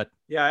 actually, but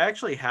Yeah, I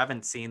actually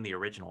haven't seen the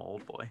original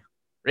Old Boy.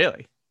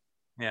 really,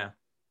 Yeah.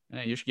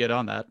 yeah, you should get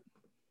on that.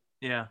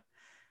 Yeah.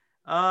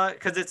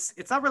 Because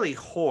it's not really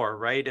horror,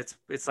 right?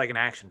 It's like an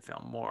action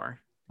film, more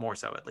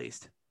so at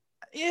least.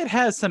 It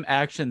has some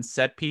action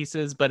set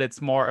pieces, but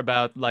it's more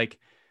about like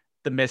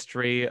the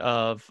mystery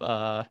of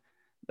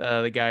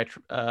the guy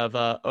of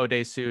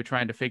Odesu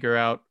trying to figure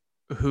out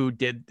who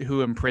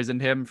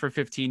imprisoned him for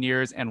 15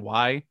 years and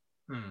why.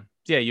 Hmm.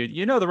 Yeah,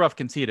 you know the rough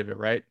conceit of it,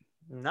 right?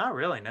 Not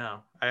really,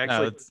 no. I No,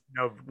 actually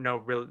know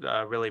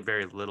really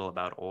very little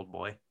about Old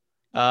Boy.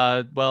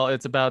 well,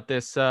 it's about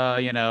this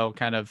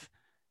kind of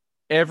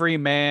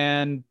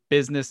everyman,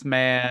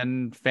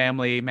 businessman,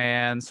 family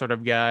man sort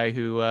of guy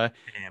who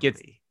gets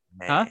Family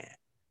man. huh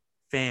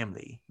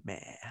Family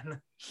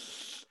man.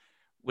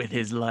 with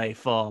his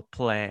life all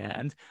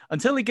planned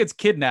until he gets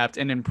kidnapped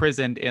and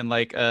imprisoned in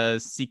like a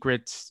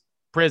secret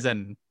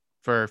prison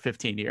for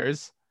 15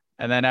 years.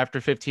 And then after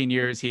 15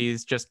 years,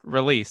 he's just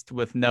released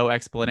with no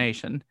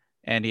explanation.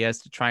 And he has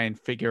to try and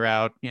figure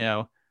out,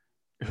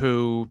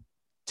 who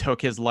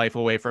took his life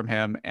away from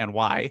him and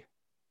why.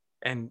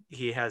 And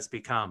he has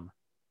become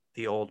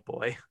the Old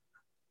Boy.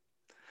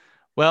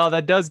 Well,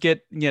 that does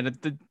get,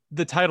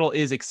 the title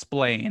is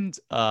explained,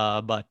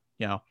 but,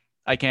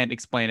 I can't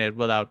explain it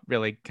without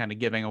really kind of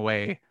giving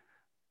away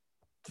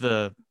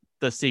the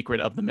secret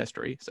of the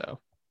mystery. So,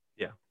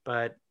 Yeah.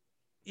 But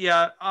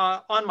yeah,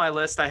 on my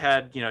list, I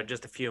had,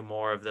 just a few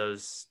more of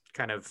those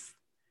kind of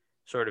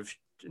sort of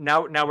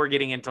now we're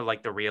getting into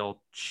like the real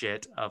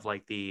shit of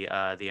like the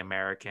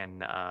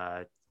American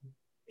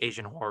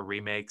Asian horror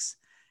remakes.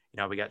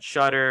 We got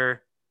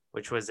Shudder,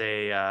 which was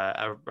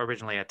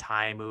originally a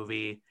Thai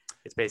movie.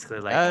 It's basically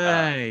like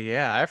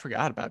yeah, I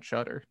forgot about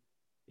Shudder.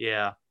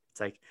 yeah, it's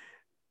like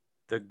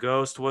the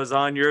ghost was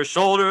on your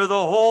shoulder the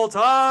whole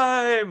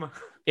time.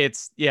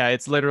 It's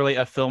literally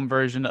a film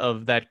version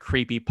of that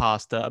creepy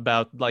pasta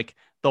about like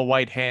the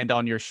white hand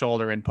on your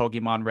shoulder in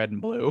Pokemon Red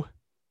and Blue.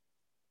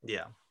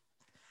 Yeah.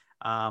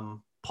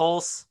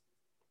 Pulse,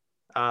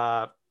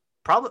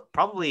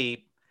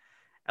 probably,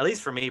 at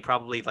least for me,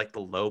 probably like the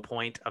low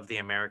point of the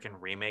American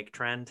remake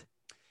trend.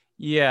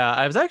 Yeah,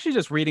 I was actually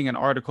just reading an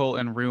article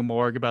in Rue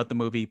Morgue about the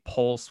movie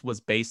Pulse was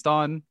based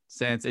on,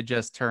 since it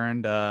just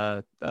turned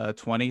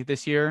 20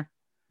 this year.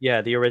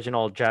 Yeah, the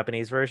original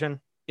Japanese version.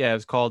 Yeah, it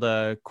was called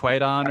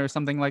Quaidon or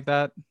something like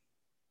that.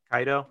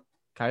 Kaido.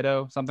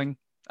 Kaido something.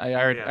 Yeah. I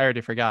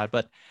already forgot,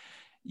 but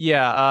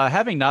yeah,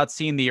 having not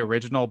seen the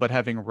original but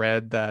having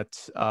read that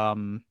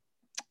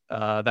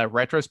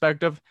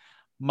retrospective,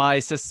 my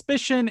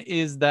suspicion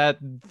is that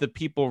the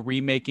people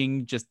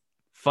remaking just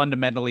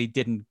fundamentally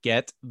didn't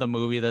get the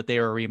movie that they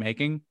were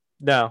remaking,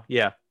 No,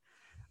 yeah.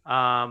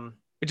 Um,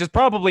 which is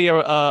probably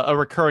a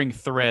recurring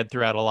thread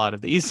throughout a lot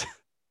of these.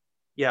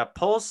 yeah,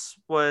 Pulse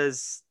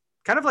was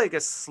kind of like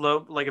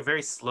a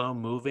very slow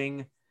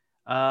moving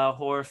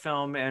horror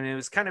film, and it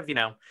was kind of,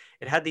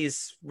 it had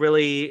these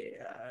really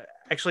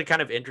actually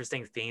kind of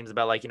interesting themes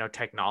about like,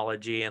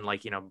 technology and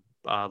like,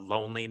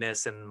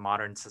 loneliness in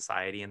modern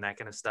society and that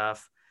kind of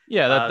stuff.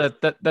 Yeah,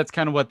 Uh, that's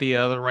kind of what the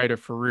writer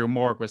for Rue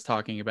Morgue was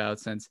talking about,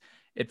 since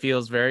it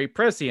feels very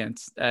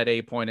prescient at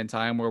a point in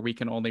time where we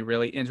can only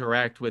really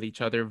interact with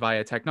each other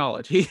via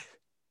technology.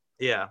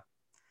 yeah,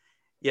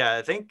 yeah,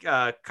 I think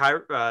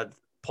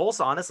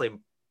Pulse, honestly,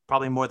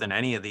 probably more than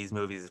any of these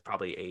movies, has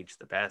probably aged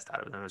the best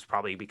out of them. It's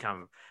probably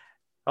become,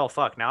 oh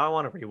fuck, now I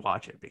want to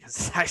rewatch it because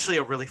it's actually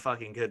a really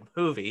fucking good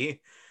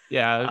movie.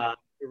 Yeah,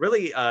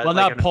 Really, well, like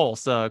not an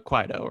Pulse,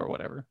 Quaido or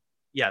whatever.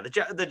 yeah,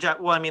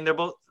 well, I mean, they're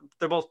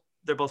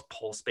both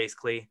Pulse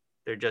basically.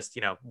 They're just,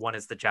 one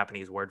is the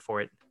Japanese word for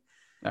it.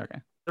 Okay.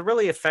 They're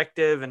really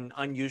effective and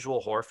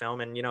unusual horror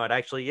film, and it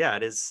actually, yeah,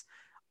 it is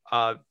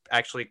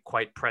actually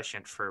quite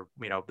prescient for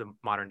the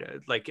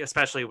modern, like,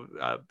 especially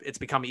it's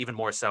become even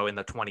more so in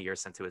the 20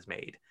 years since it was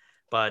made.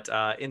 But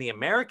in the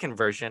American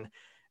version,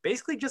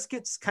 basically just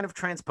gets kind of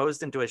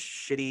transposed into a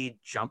shitty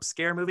jump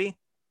scare movie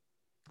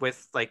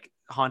with like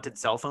haunted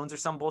cell phones or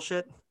some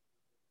bullshit.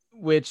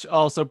 Which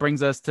also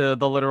brings us to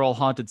the literal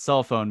haunted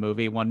cell phone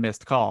movie, One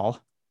Missed Call.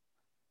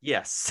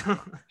 Yes,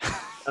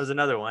 that was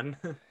another one.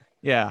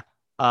 Yeah.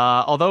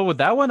 Although with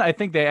that one, I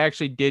think they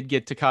actually did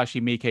get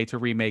Takashi Miike to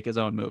remake his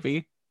own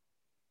movie.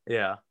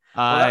 Yeah.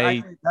 Well,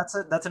 I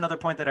that's another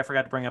point that I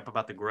forgot to bring up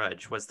about The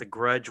Grudge. Was The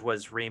Grudge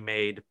was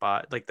remade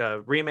by, like,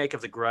 the remake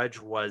of The Grudge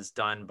was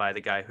done by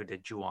the guy who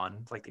did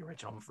Ju-on, like the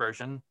original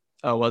version.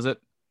 Oh, was it?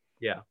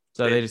 Yeah.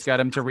 So they just got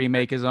him to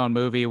remake his own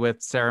movie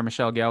with Sarah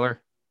Michelle Gellar.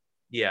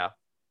 Yeah.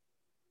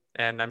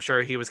 And I'm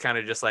sure he was kind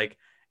of just like,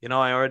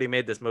 I already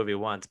made this movie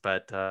once,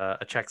 but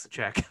a check's a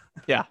check.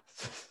 Yeah.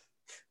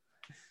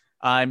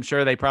 I'm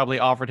sure they probably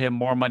offered him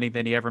more money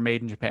than he ever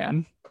made in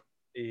Japan.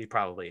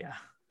 Probably, yeah.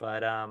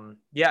 But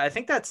yeah, I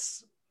think that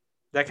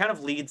kind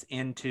of leads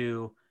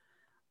into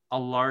a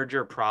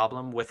larger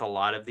problem with a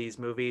lot of these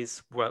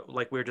movies,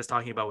 like we were just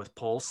talking about with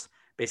Pulse,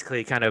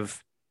 basically kind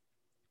of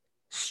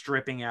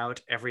stripping out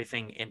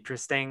everything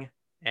interesting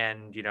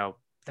and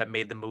that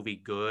made the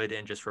movie good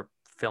and just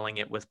filling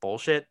it with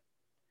bullshit.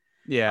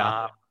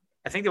 Yeah.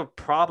 I think the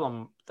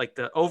problem, like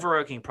the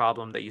overarching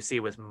problem that you see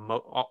with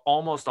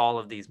almost all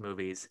of these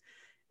movies,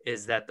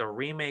 is that the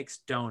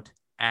remakes don't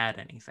add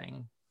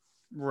anything.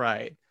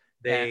 Right.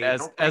 And They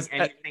don't bring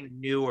anything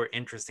new or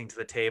interesting to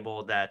the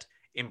table that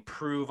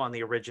improve on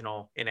the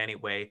original in any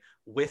way,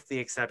 with the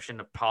exception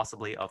of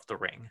possibly of The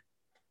Ring.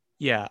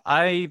 yeah,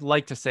 I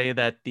like to say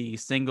that the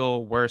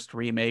single worst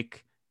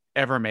remake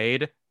ever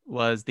made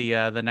was the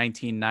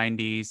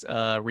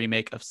 1990s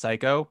remake of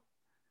Psycho,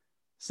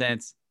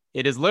 since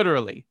it is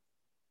literally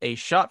a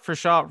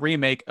shot-for-shot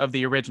remake of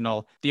the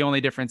original. The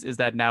only difference is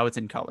that now it's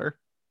in color,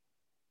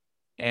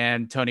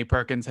 and Tony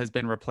Perkins has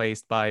been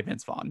replaced by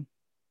Vince Vaughn.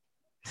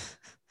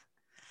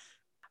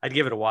 I'd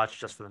give it a watch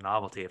just for the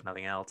novelty, if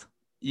nothing else.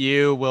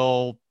 You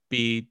will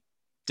be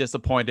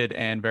disappointed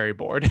and very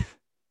bored.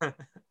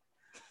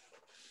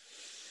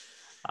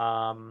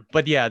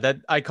 But yeah, that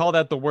I call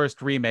that the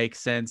worst remake,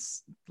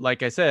 since,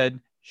 like I said,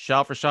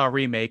 shot for shot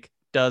remake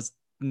does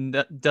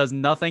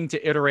nothing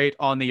to iterate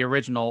on the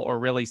original or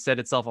really set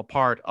itself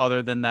apart,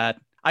 other than that.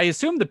 I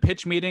assume the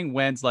pitch meeting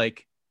went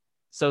like,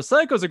 so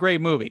Psycho's a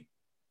great movie.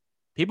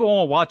 People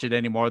won't watch it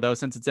anymore though,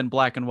 since it's in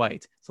black and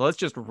white. So let's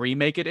just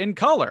remake it in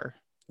color.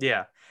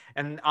 Yeah.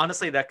 And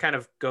honestly, that kind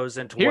of goes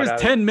into Here's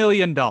 $10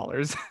 million.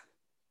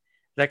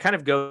 That kind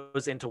of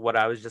goes into what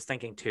I was just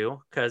thinking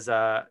too, because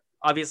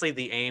obviously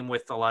the aim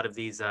with a lot of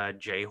these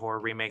J-horror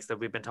remakes that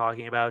we've been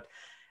talking about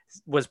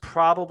was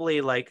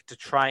probably like to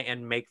try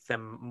and make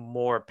them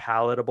more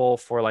palatable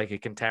for like a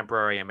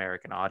contemporary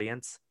American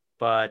audience.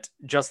 But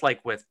just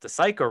like with the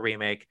Psycho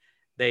remake,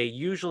 they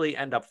usually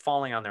end up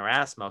falling on their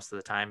ass most of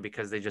the time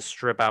because they just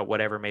strip out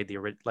whatever made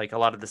like a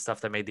lot of the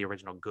stuff that made the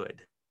original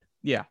good.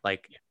 Yeah.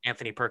 Like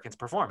Anthony Perkins'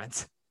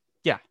 performance.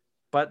 Yeah.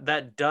 But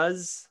that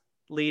does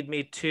lead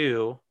me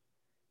to,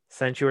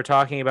 since you were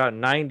talking about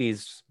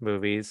 90s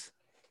movies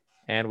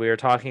and we were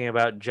talking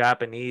about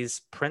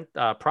Japanese print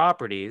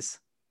properties,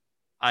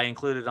 I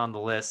included on the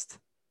list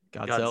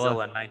Godzilla.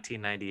 Godzilla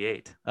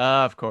 1998.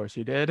 Of course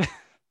you did.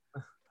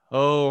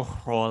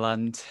 Oh,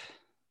 Roland.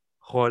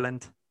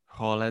 Holland.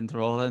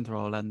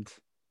 Roland.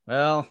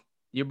 Well,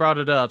 you brought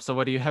it up, so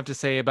what do you have to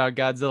say about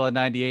Godzilla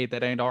 98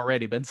 that ain't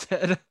already been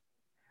said?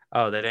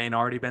 Oh, that ain't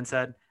already been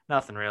said?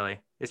 Nothing really.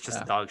 It's just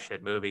Yeah. a dog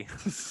shit movie.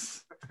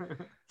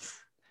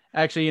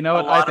 Actually, you know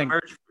A what? I lot of think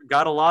merch,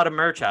 got a lot of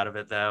merch out of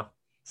it though.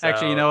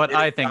 Actually, you So know what? did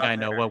I it think got I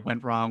know there. what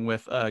went wrong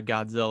with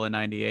Godzilla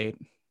 98.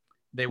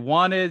 They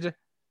wanted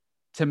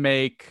to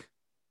make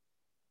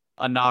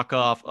a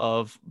knockoff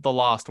of The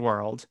Lost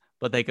World,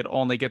 but they could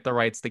only get the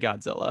rights to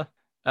Godzilla.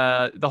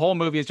 The whole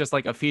movie is just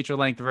like a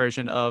feature-length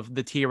version of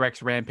the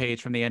T-Rex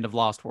rampage from the end of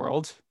Lost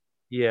World.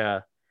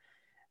 Yeah.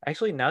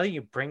 Actually, now that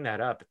you bring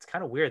that up, it's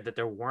kind of weird that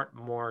there weren't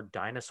more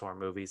dinosaur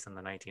movies in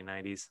the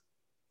 1990s.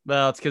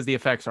 Well, it's because the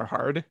effects are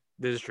hard.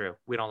 This is true.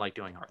 We don't like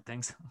doing hard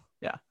things.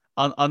 Yeah.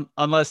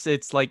 Unless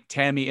it's like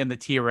Tammy and the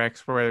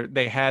T-Rex where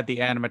they had the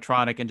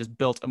animatronic and just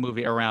built a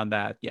movie around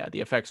that. Yeah, the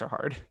effects are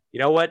hard. You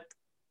know what?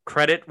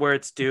 Credit where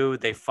it's due.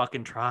 They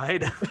fucking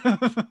tried.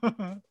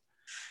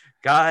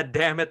 God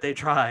damn it, they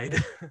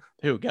tried.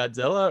 Who,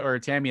 Godzilla or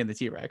Tammy and the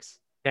T-Rex?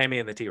 Tammy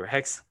and the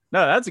T-Rex.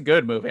 No, that's a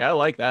good movie. I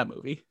like that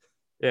movie.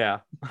 Yeah.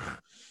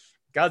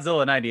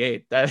 Godzilla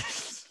 98. That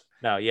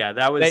No, yeah,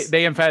 that was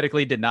they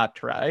emphatically did not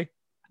try.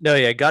 No,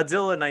 yeah,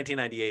 Godzilla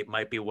 1998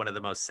 might be one of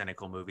the most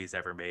cynical movies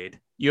ever made.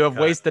 You have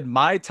wasted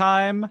my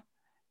time.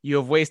 You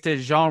have wasted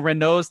Jean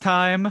Reno's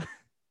time.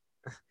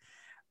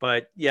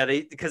 But yeah,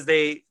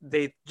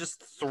 they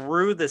just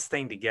threw this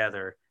thing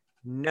together.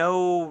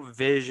 No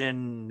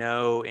vision,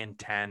 no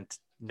intent,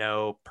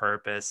 no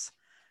purpose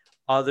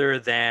other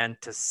than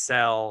to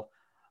sell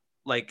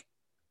like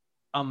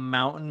a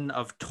mountain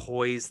of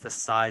toys the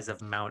size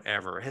of Mount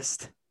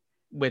Everest.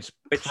 Which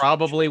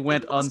probably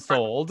went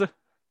unsold.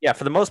 Yeah,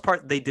 for the most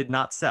part, they did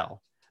not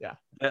sell. Yeah.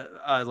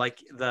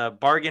 Like the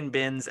bargain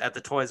bins at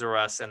the Toys R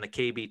Us and the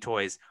KB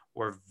Toys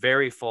were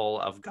very full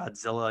of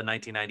Godzilla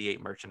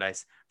 1998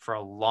 merchandise for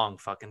a long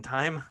fucking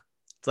time.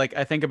 It's like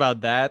I think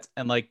about that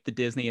and like the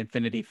Disney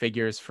Infinity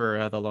figures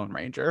for the Lone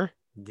Ranger.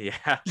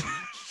 Yeah.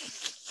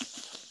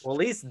 Well, at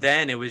least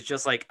then it was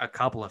just like a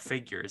couple of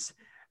figures.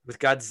 With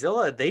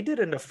Godzilla, they did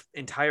an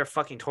entire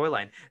fucking toy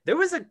line. There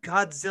was a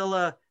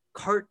Godzilla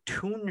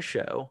cartoon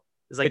show.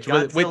 It was like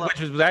which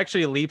was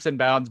actually leaps and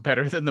bounds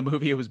better than the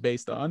movie it was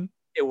based on.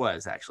 It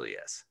was actually,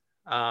 yes.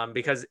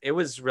 Because it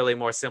was really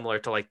more similar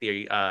to like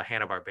the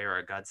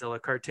Hanna-Barbera Godzilla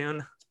cartoon.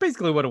 It's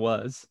basically what it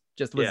was,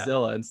 just with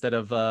Zilla instead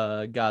of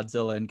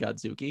Godzilla and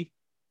Godzuki.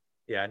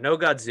 Yeah, no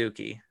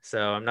Godzuki. So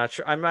I'm not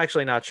sure. I'm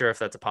actually not sure if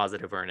that's a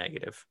positive or a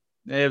negative.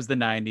 It was the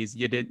 90s.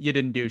 You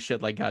didn't do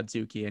shit like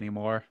Godzuki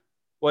anymore.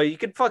 Well, you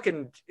could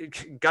fucking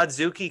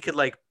Godzuki could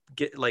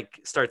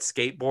start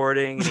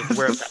skateboarding and he could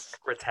wear a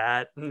backwards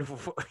hat and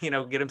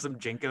get him some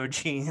Jinko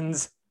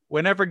jeans.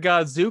 Whenever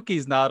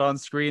Godzuki's not on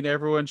screen,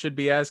 everyone should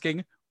be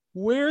asking,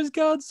 "Where's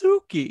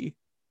Godzuki?"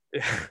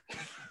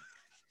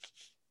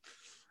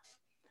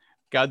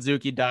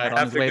 Godzuki died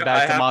on his way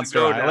back to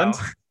Monster Island.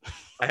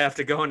 I have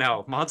to go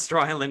now. Monster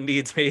Island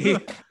needs me.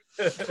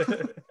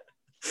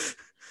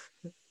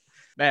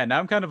 Man, now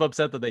I'm kind of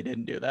upset that they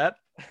didn't do that.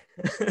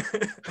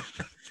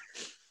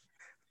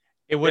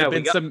 It would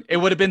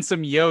have been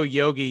some Yo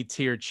Yogi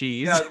tier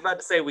cheese. Yeah, I was about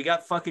to say we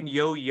got fucking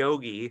Yo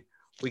Yogi.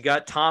 We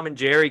got Tom and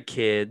Jerry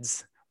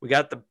kids. We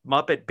got the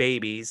Muppet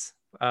Babies.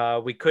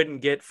 We couldn't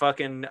get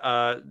fucking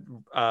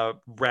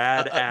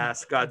rad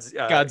ass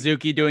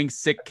Godzuki doing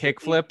sick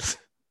kickflips.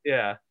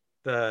 Yeah.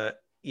 The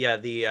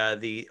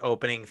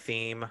opening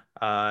theme.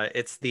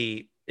 It's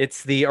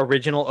the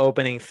original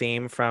opening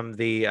theme from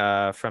the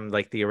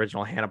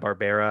original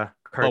Hanna-Barbera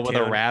cartoon. Oh, with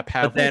a rap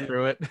halfway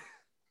through it.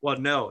 Well,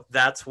 no,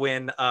 that's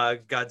when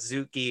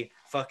Godzuki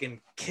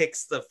fucking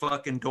kicks the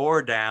fucking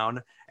door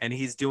down and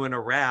he's doing a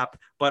rap,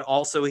 but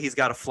also he's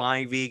got a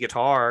flying V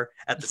guitar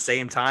at the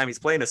same time. He's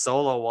playing a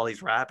solo while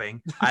he's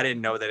rapping. I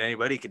didn't know that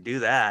anybody could do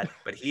that,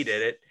 but he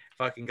did it.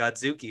 Fucking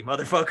Godzuki,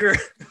 motherfucker.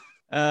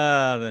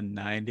 The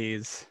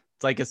 90s.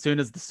 It's like as soon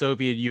as the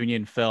Soviet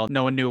Union fell,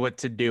 no one knew what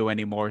to do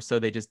anymore, so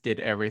they just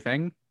did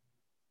everything.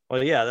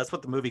 Well, yeah, that's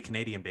what the movie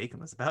Canadian Bacon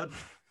was about.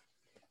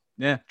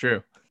 Yeah,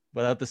 true.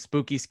 Without the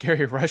spooky,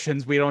 scary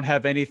Russians, we don't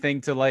have anything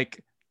to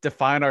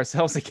define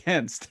ourselves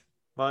against.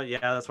 Well, yeah,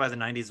 that's why the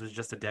 90s was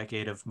just a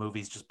decade of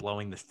movies just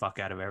blowing the fuck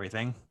out of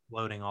everything,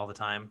 loading all the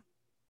time.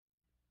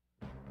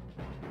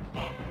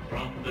 Up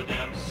from the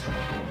depths,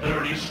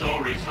 30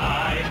 stories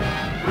high,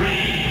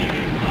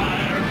 breathing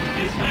fire,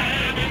 his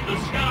head in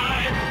the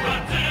sky.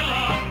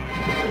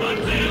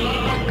 Godzilla,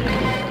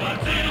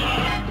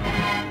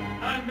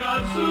 and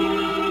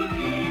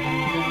Godzuki.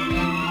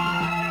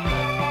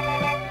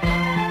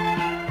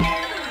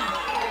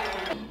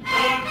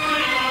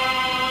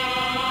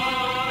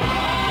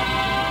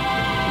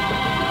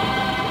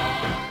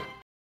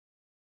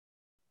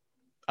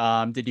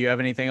 Did you have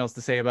anything else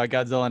to say about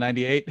Godzilla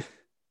 98?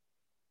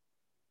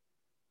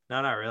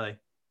 No, not really.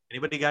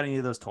 Anybody got any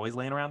of those toys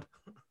laying around?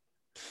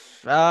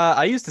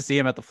 I used to see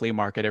him at the flea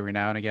market every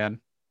now and again.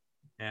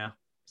 Yeah.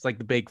 It's like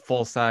the big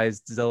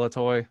full-sized Zilla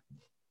toy.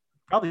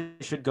 Probably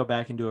should go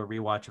back and do a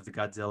rewatch of the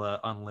Godzilla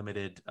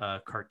Unlimited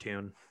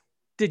cartoon.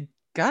 Did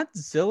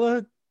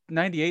Godzilla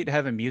 98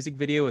 have a music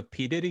video with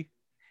P. Diddy?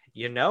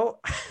 You know,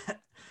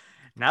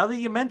 now that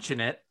you mention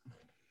it,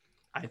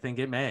 I think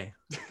it may.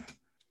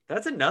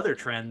 That's another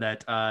trend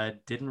that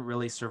didn't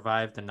really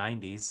survive the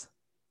 90s.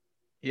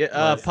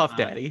 Yeah, Was, Puff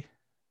Daddy.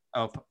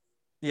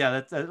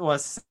 Yeah, that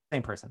was the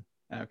same person.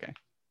 Okay.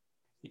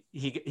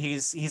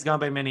 He's gone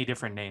by many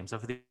different names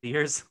over the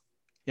years.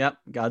 Yep,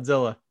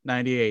 Godzilla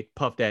 98,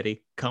 Puff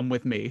Daddy, come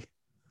with me.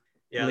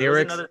 Yeah,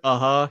 Lyrics,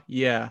 another...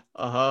 yeah,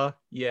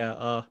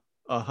 yeah,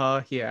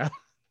 yeah.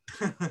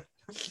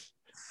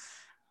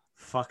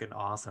 Fucking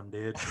awesome,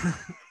 dude.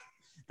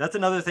 That's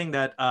another thing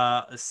that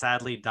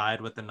sadly died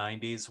with the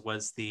 90s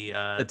was the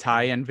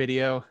tie-in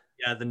video.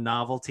 Yeah, the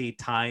novelty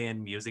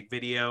tie-in music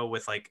video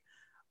with like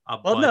a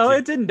Well, budget. no,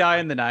 it didn't die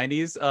in the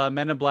 90s.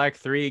 Men in Black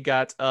 3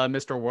 got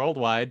Mr.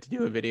 Worldwide to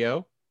do a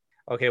video.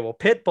 Okay, well,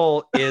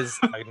 Pitbull is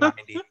a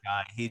 90s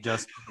guy. He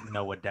just didn't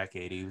know what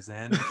decade he was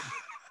in.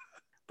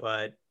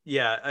 But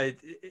yeah,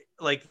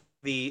 like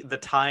the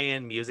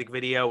tie-in music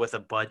video with a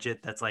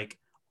budget that's like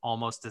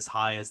almost as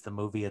high as the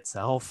movie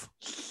itself.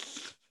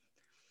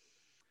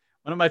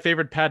 One of my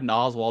favorite Patton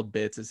Oswalt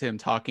bits is him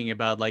talking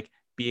about like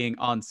being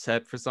on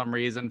set for some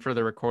reason for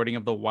the recording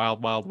of the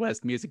Wild Wild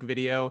West music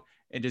video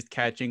and just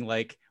catching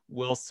like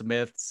Will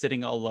Smith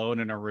sitting alone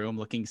in a room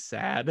looking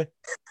sad.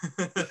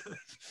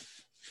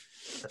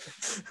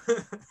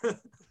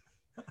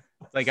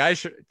 Like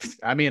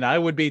I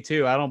would be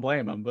too. I don't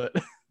blame him, but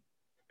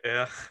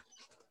yeah.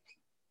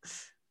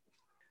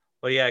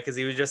 Well, yeah, because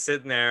he was just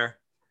sitting there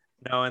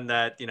knowing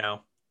that, you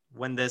know,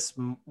 when this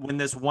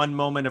one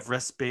moment of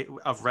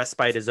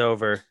respite is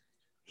over,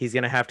 he's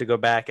gonna have to go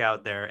back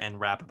out there and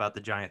rap about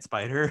the giant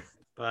spider.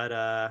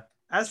 But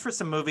as for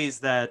some movies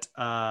that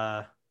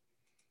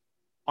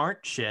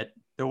aren't shit,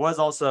 there was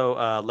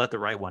also Let the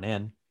Right One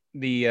In.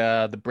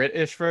 The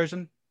British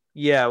version.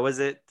 Yeah, was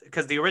it?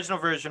 Because the original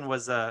version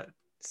was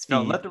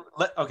no, Let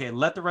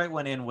the Right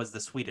One In was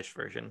the Swedish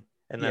version,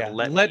 and then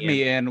Let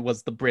Me In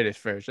was the British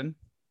version.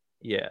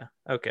 Yeah.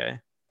 Okay.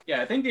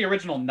 Yeah, I think the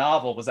original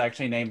novel was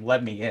actually named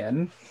Let Me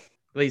In.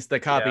 At least the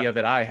copy of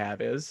it I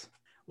have is.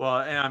 Well,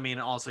 and I mean,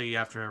 also you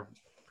have to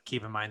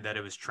keep in mind that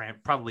it was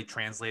probably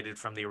translated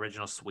from the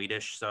original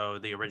Swedish, so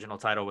the original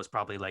title was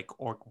probably like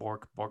Ork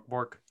Bork Bork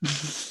Bork.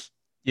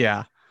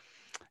 Yeah.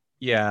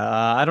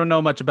 I don't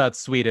know much about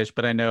Swedish,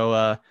 but I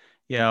know,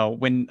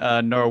 when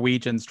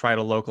Norwegians try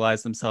to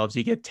localize themselves,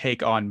 you get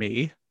Take on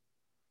Me.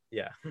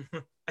 Yeah.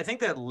 I think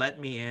that Let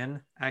Me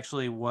In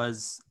actually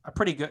was a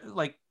pretty good,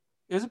 like,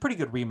 it was a pretty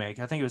good remake.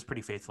 I think it was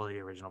pretty faithful to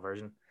the original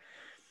version.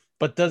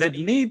 But does it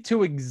need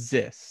to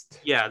exist?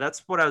 Yeah,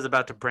 that's what I was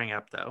about to bring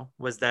up, though,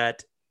 was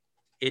that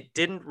it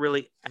didn't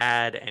really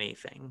add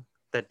anything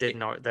that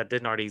didn't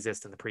already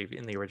exist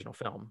in the original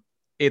film.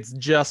 It's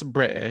just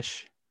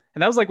British.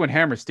 And that was like when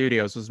Hammer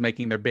Studios was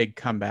making their big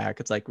comeback.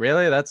 It's like,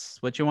 really? That's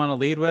what you want to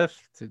lead with?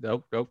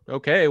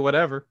 Okay,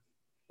 whatever.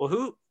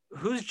 Well,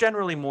 who's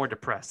generally more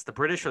depressed, the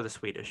British or the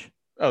Swedish?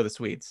 Oh, the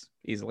Swedes,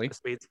 easily. The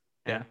Swedes.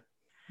 Yeah.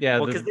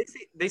 Well, because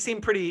they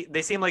seem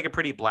like a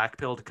pretty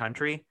black-pilled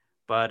country,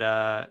 but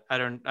I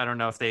don't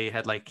know if they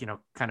had like, you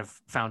know, kind of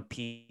found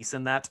peace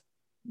in that.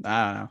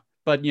 I don't know.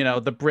 But you know,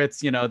 the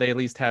Brits, you know, they at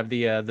least have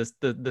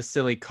the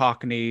silly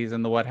Cockneys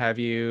and the what have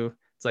you.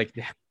 It's like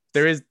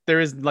there is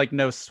like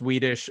no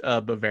Swedish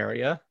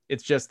Bavaria.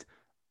 It's just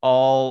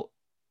all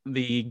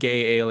the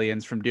gay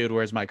aliens from Dude,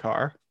 Where's My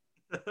Car?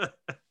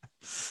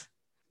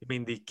 You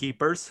mean the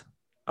keepers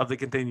of the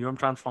Continuum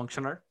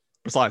Transfunctioner?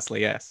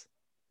 Precisely, yes.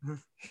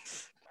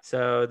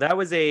 So that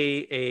was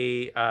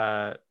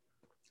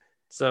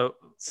so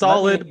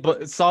solid,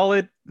 but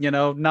solid. You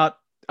know, not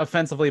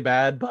offensively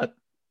bad, but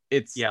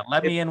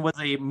Let Me In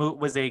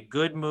was a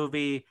good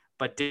movie,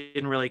 but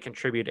didn't really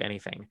contribute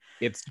anything.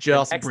 It's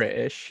just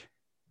British.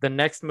 The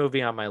next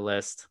movie on my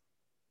list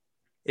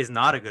is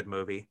not a good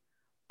movie,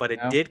 but it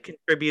did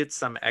contribute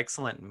some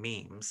excellent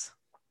memes.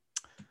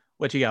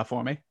 What you got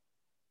for me?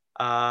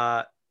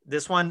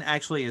 This one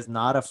actually is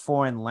not a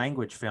foreign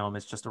language film.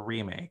 It's just a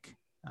remake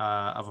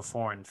of a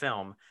foreign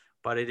film,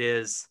 but it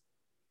is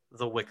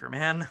The Wicker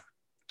Man.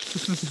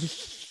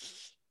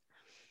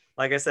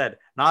 Like I said,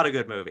 not a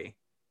good movie,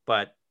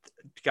 but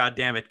God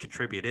damn it,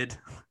 contributed.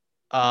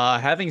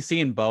 Having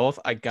seen both,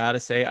 I gotta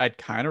say I'd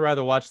kind of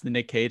rather watch the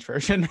Nick Cage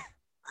version.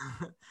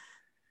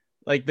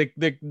 Like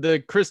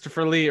the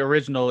Christopher Lee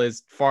original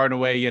is far and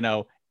away, you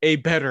know, a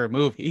better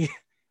movie,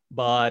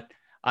 but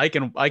I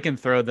can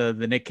throw the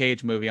Nick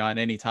Cage movie on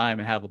any time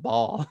and have a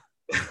ball.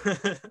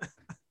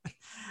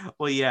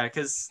 Well, yeah,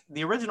 because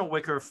the original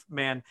Wicker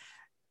Man,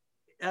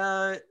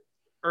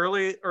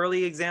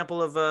 early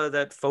example of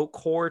that folk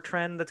horror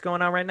trend that's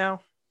going on right now.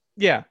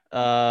 Yeah,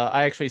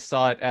 I actually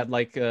saw it at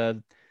like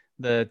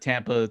the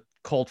Tampa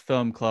Cult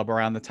Film Club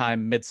around the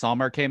time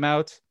Midsummer came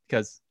out,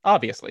 because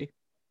obviously.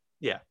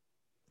 Yeah.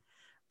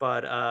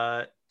 But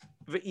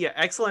yeah,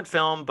 excellent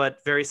film,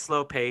 but very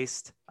slow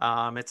paced.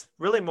 It's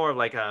really more of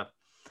like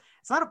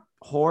it's not a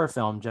horror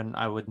film,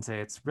 I wouldn't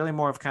say. It's really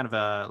more of kind of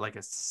a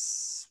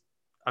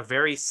a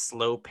very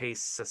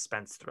slow-paced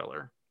suspense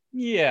thriller.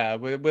 Yeah,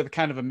 with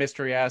kind of a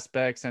mystery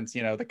aspect, since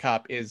the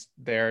cop is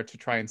there to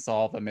try and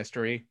solve a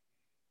mystery,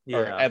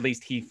 or Yeah. at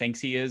least he thinks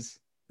he is.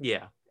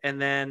 Yeah. And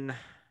then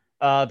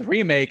The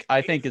remake,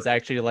 I think, is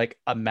actually like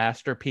a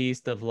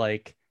masterpiece of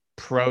like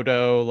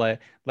proto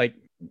like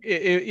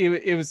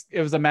it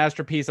was a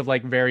masterpiece of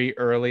like very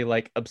early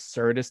like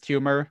absurdist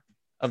humor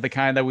of the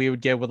kind that we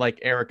would get with like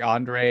Eric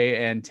Andre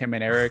and Tim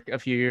and Eric a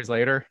few years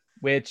later,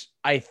 which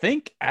I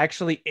think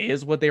actually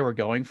is what they were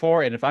going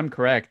for. And if I'm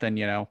correct,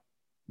 then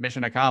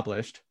mission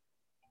accomplished.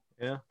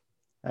 yeah,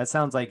 that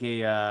sounds like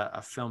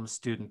a film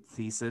student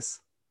thesis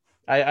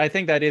I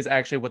think that is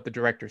actually what the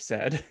director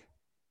said.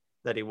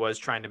 that he was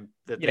trying to.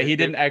 That Yeah, he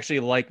didn't actually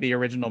like the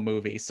original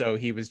movie, so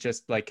he was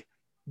just like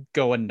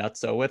going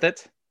nutso with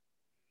it.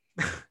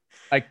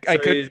 I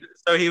could.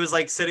 So he was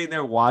like sitting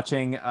there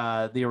watching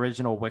the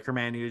original Wicker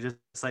Man. He was just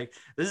like,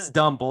 "This is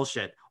dumb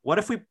bullshit. What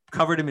if we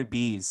covered him in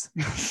bees?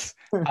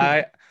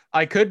 I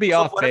could be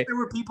So off what base. if there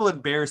were people in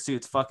bear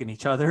suits fucking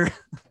each other?"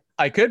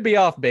 I could be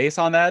off base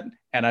on that,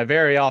 and I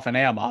very often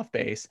am off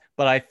base,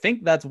 but I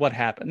think that's what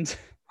happened.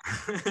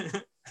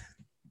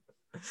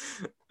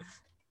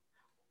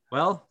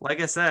 Well,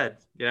 like I said,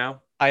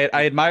 I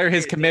admire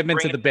his commitment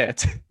to the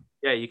bit.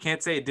 Yeah, you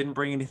can't say it didn't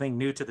bring anything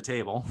new to the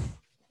table.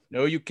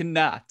 No, you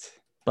cannot.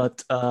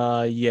 But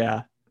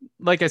yeah,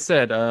 like I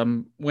said,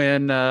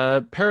 when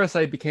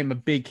Parasite became a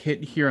big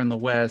hit here in the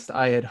West,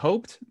 I had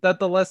hoped that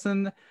the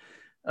lesson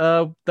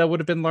that would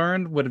have been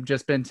learned would have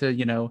just been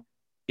to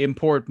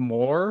import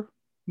more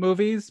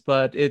movies,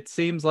 but it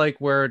seems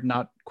like we're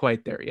not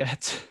quite there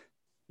yet.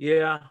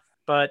 Yeah,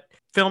 but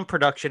film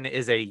production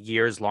is a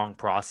years-long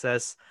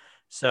process,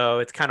 so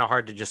it's kind of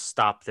hard to just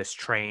stop this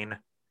train,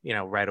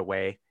 right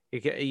away.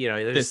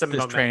 There's this some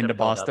train to momentum build up.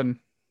 Boston.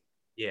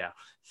 Yeah,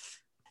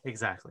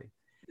 exactly.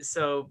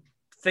 So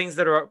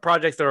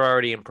projects that are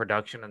already in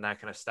production and that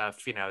kind of stuff,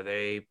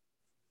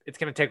 it's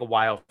going to take a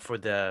while for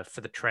the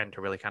trend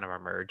to really kind of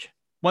emerge.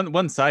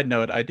 One side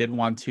note I did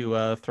want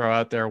to throw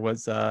out there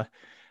was the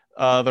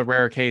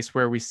rare case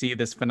where we see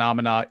this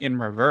phenomena in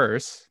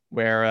reverse,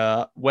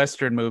 where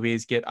Western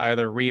movies get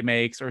either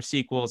remakes or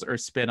sequels or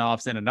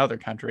spin-offs in another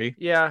country.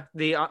 Yeah,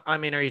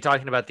 are you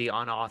talking about the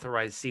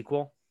unauthorized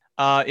sequel?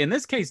 In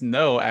this case,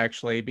 no,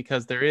 actually,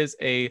 because there is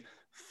a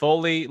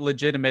fully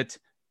legitimate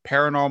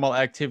Paranormal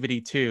Activity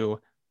 2,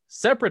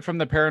 separate from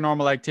the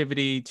Paranormal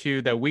Activity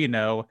 2 that we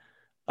know,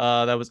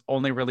 that was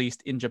only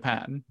released in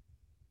Japan.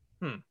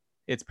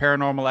 It's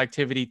Paranormal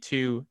Activity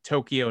 2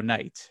 Tokyo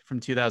Night from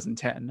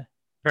 2010.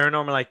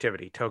 Paranormal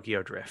Activity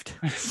Tokyo Drift.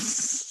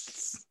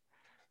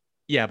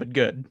 Yeah, but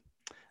good.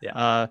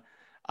 Yeah.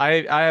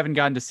 I haven't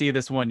gotten to see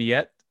this one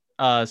yet,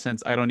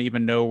 since I don't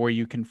even know where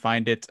you can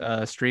find it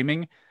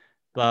streaming.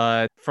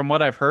 But from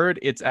what I've heard,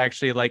 it's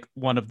actually like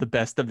one of the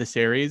best of the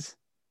series.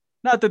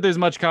 Not that there's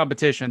much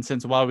competition,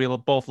 since while we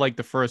both liked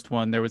the first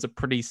one, there was a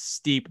pretty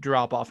steep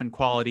drop off in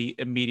quality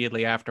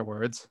immediately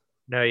afterwards.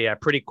 No, yeah,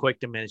 pretty quick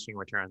diminishing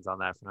returns on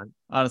that front.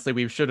 Honestly,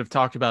 we should have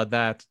talked about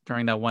that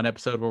during that one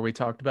episode where we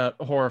talked about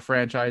horror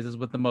franchises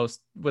with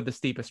the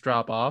steepest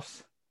drop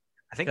offs.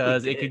 I think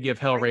because it could give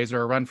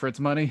Hellraiser a run for its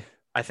money.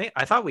 I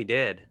thought we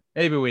did.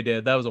 Maybe we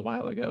did. That was a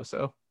while ago.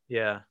 So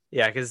yeah,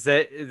 because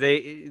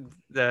the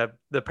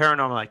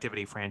Paranormal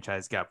Activity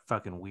franchise got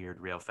fucking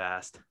weird real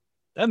fast.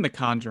 And The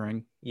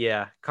Conjuring.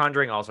 Yeah,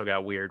 Conjuring also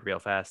got weird real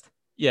fast.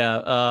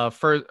 Yeah,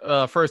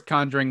 first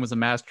Conjuring was a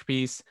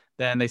masterpiece.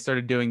 Then they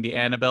started doing the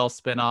Annabelle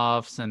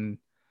spin-offs, and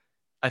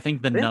I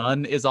think The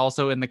Nun is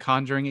also in the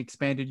Conjuring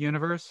expanded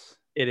universe.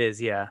 It is,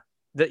 yeah.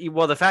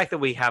 The fact that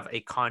we have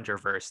a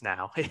Conjureverse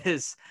now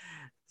is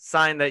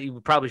sign that you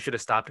probably should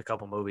have stopped a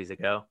couple movies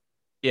ago.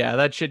 Yeah,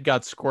 that shit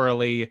got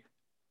squirrely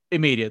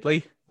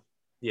immediately.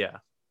 Yeah.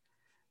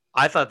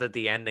 I thought that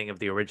the ending of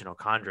the original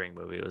Conjuring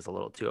movie was a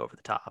little too over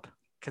the top,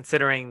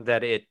 considering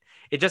that it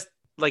just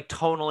like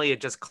tonally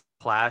it just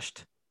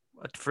clashed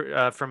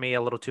for me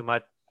a little too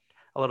much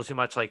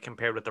like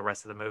compared with the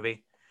rest of the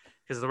movie,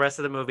 because the rest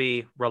of the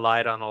movie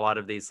relied on a lot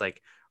of these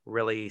like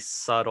really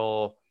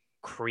subtle,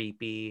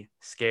 creepy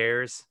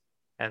scares,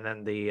 and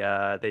then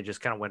they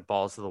just kind of went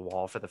balls to the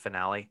wall for the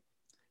finale.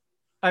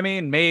 I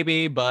mean,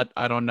 maybe, but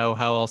I don't know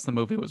how else the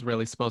movie was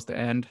really supposed to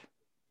end.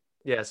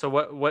 Yeah. So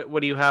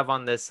what do you have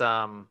on this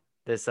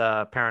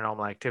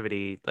Paranormal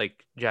Activity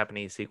like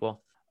Japanese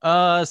sequel?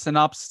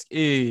 Synopsis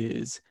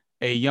is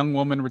a young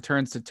woman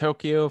returns to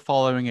Tokyo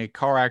following a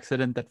car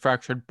accident that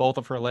fractured both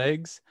of her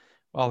legs,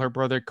 while her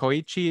brother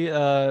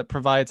Koichi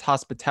provides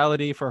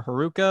hospitality for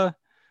Haruka.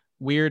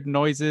 Weird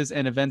noises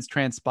and events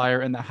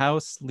transpire in the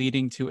house,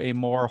 leading to a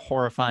more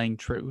horrifying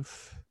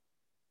truth.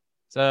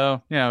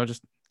 So,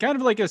 just kind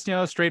of like a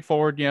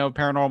straightforward,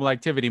 Paranormal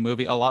Activity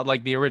movie, a lot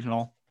like the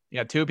original. You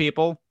got two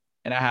people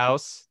in a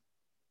house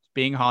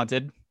being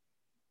haunted.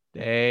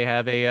 They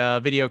have a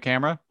video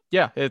camera.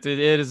 Yeah, it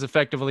is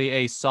effectively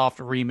a soft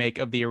remake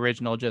of the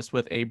original, just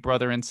with a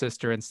brother and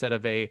sister instead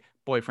of a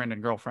boyfriend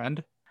and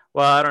girlfriend.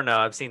 Well, I don't know.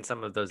 I've seen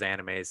some of those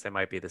animes. They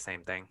might be the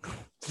same thing.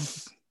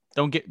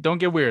 Don't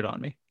get weird on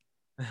me.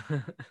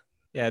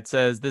 Yeah, it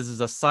says this is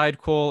a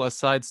sidequel, a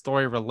side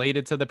story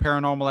related to the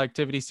Paranormal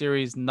Activity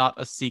series, not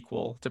a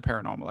sequel to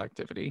Paranormal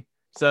Activity.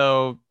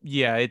 So,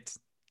 yeah, it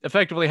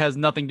effectively has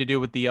nothing to do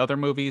with the other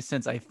movies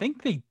since I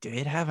think they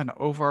did have an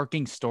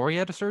overarching story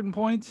at a certain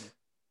point.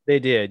 They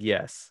did,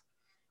 yes.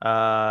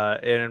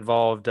 It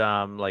involved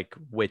like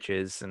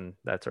witches and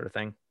that sort of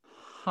thing.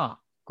 Huh.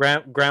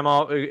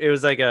 Grandma, it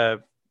was like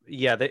a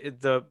yeah,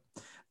 the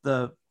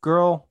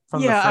girl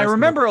from the Yeah, I first movie.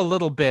 remember a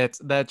little bit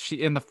that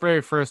she in the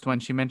very first one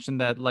she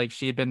mentioned that like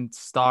she had been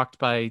stalked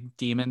by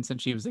demons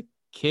since she was a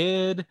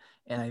kid,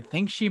 and I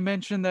think she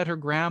mentioned that her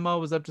grandma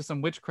was up to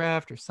some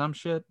witchcraft or some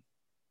shit.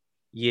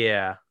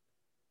 Yeah.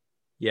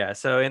 Yeah,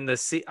 so in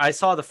I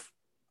saw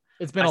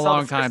It's been I a saw the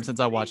long time first since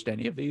I three. watched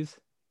any of these.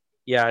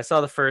 Yeah, I saw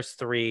the first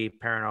three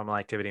Paranormal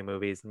Activity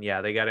movies, and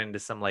yeah, they got into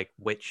some like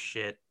witch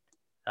shit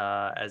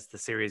as the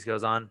series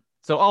goes on.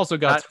 So also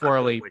got Not good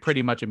squirrely witch.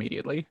 pretty much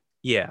immediately.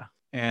 Yeah,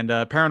 And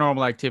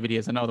Paranormal Activity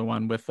is another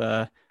one with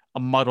a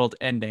muddled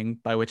ending,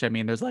 by which I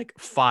mean there's like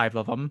five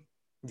of them.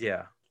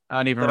 yeah. I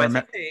don't even Though I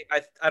think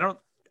remember.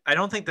 I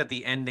don't think that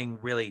the ending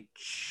really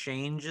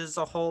changes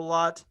a whole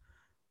lot.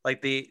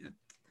 Like the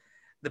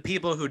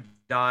people who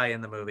die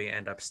in the movie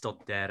end up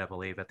still dead, I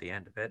believe, at the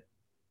end of it.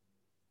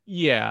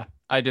 Yeah,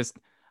 I just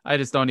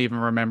don't even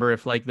remember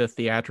if like the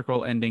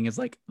theatrical ending is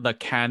like the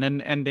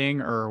canon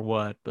ending or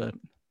what.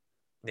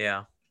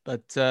 Yeah.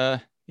 But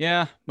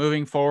yeah,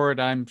 moving forward,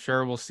 I'm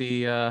sure we'll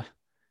see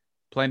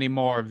plenty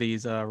more of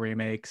these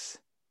remakes.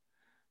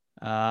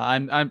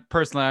 I'm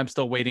personally I'm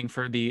still waiting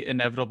for the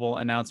inevitable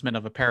announcement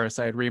of a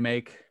Parasite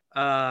remake.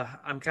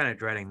 I'm kind of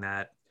dreading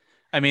that.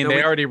 I mean, Though they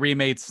we already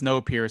remade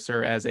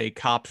Snowpiercer as a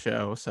cop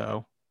show,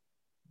 so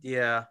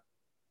yeah.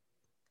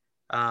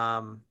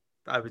 I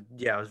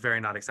was very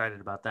not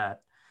excited about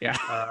that. yeah.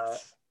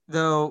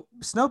 Though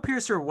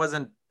Snowpiercer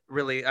wasn't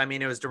really, I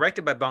mean, it was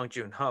directed by Bong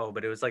Joon-ho,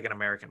 but it was like an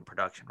American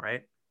production,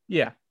 right?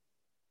 Yeah.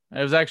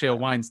 It was actually a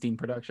Weinstein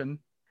production.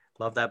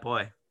 Love that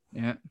boy.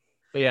 Yeah.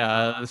 But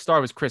yeah, the star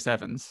was Chris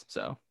Evans,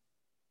 so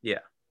Yeah.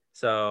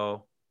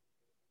 So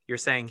you're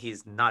saying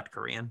he's not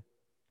Korean?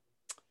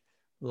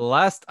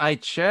 last I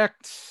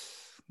checked,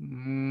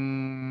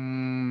 no.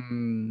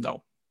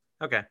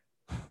 Okay.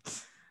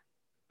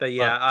 But But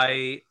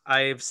yeah,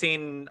 I've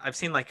seen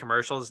like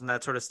commercials and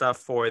that sort of stuff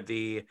for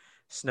the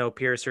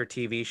Snowpiercer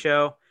TV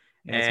show,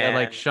 yeah, it's got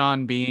like and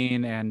Sean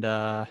Bean and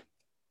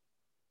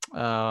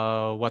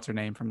what's her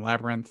name from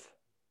Labyrinth.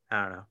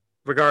 I don't know.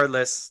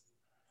 Regardless,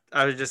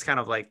 I was just kind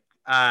of like,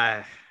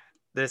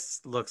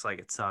 this looks like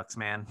it sucks,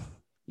 man.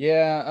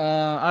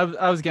 Yeah,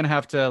 I was gonna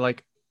have to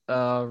like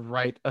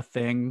write a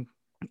thing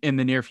in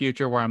the near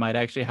future where I might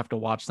actually have to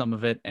watch some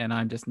of it, and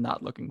I'm just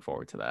not looking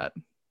forward to that.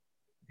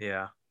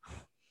 Yeah.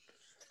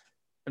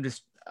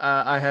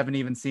 I haven't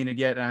even seen it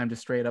yet, and I'm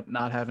just straight up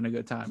not having a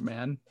good time,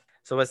 man.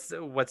 So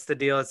what's the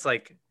deal? It's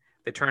like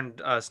they turned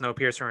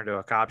Snowpiercer into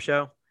a cop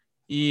show.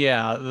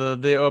 Yeah,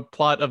 the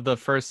plot of the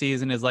first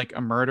season is like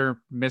a murder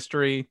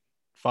mystery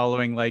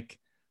following like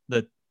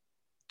the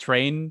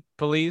train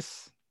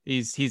police.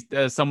 He's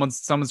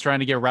someone's trying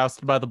to get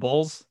rousted by the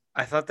bulls.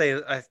 I thought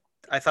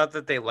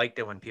that they liked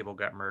it when people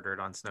got murdered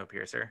on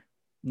Snowpiercer.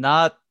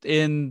 Not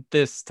in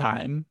this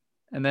time.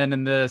 And then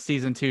in the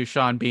season 2,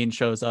 Sean Bean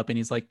shows up and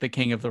he's like the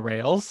king of the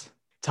rails.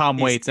 Tom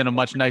He's Waits in a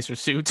much nicer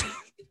suit.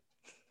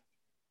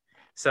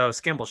 So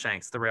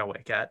Skimbleshanks, the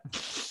railway cat.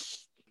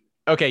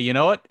 Okay, you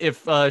know what?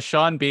 If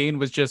Sean Bean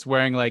was just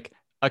wearing like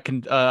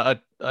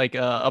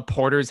a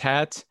porter's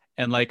hat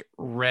and like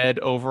red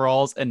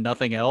overalls and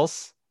nothing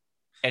else,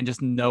 and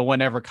just no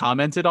one ever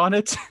commented on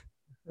it,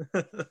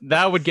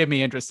 that would get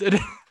me interested.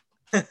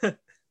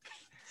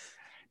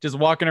 Just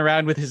walking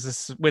around with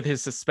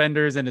his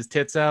suspenders and his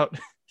tits out.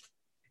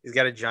 He's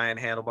got a giant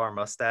handlebar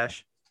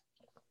mustache.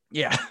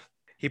 Yeah.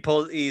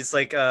 He's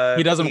like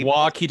He doesn't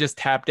walk, he just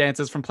tap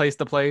dances from place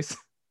to place.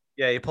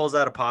 yeah, he pulls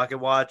out a pocket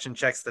watch and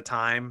checks the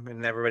time,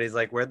 and everybody's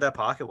like, "Where'd that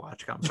pocket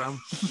watch come from?"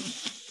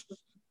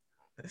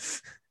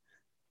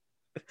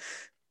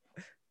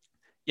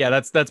 Yeah,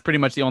 that's pretty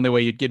much the only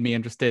way you'd get me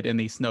interested in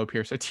the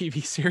Snowpiercer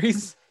TV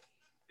series.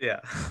 Yeah.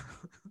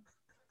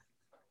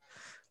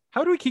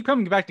 How do we keep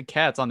coming back to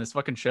cats on this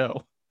fucking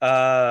show?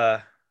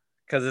 Because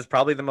it's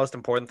probably the most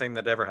important thing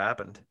that ever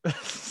happened, and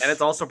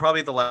it's also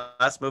probably the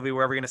last movie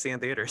we're ever gonna see in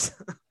theaters.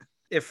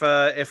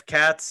 If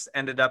Cats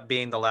ended up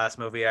being the last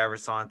movie I ever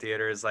saw in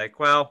theaters, like,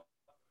 well,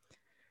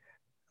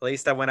 at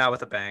least I went out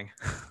with a bang.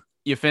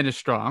 You finished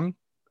strong.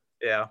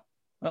 Yeah.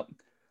 Well,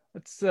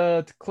 let's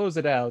to close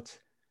it out.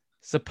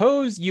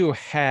 Suppose you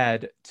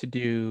had to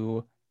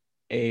do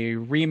a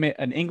remake,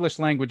 an English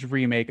language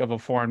remake of a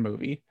foreign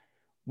movie.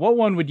 What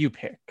one would you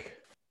pick?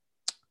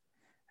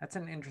 That's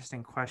an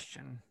interesting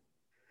question.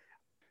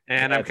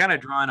 And I'm kind of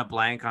drawing a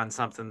blank on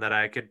something that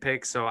I could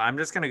pick, so I'm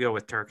just gonna go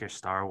with Turkish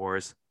Star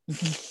Wars.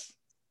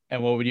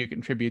 And what would you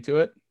contribute to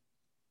it?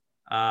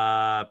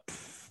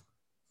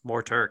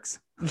 More Turks.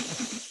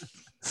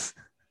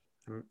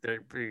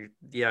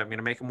 Yeah, I'm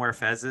gonna make them wear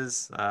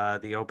fezzes.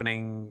 The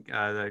opening,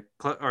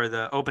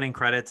 the opening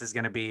credits is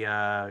gonna be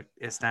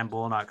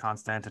Istanbul, not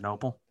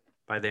Constantinople,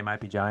 by They Might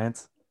Be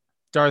Giants.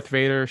 Darth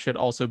Vader should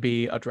also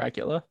be a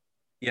Dracula.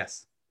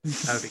 Yes,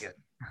 that would be good.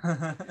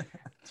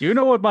 Do you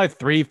know what my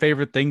 3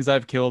 favorite things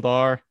I've killed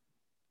are?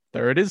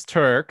 Third is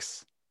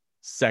Turks.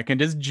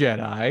 Second is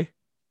Jedi.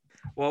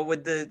 Well,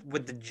 would the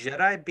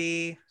Jedi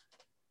be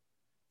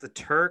the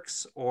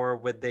Turks, or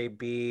would they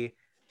be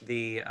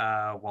the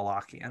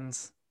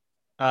Wallachians?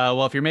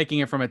 Well, if you're making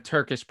it from a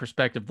Turkish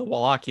perspective, the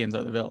Wallachians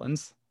are the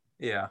villains.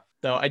 Yeah.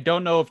 Though I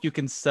don't know if you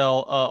can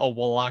sell a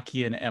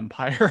Wallachian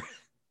empire.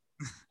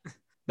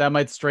 That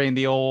might strain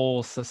the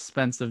old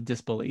suspense of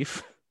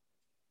disbelief.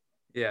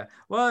 Yeah.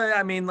 Well,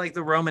 I mean, like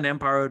the Roman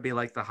Empire would be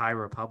like the High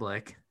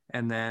Republic,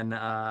 and then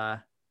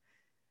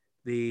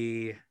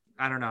the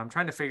I don't know. I'm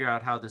trying to figure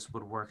out how this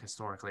would work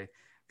historically.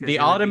 The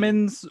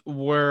Ottomans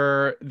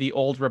were the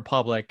old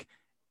republic,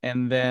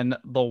 and then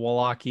the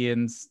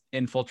Wallachians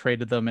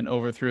infiltrated them and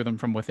overthrew them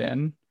from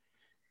within.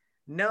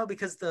 No,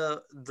 because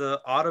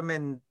the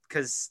Ottomans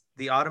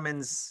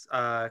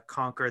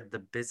conquered the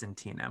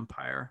Byzantine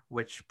Empire,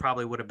 which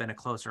probably would have been a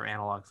closer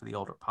analog for the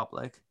old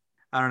republic.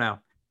 I don't know.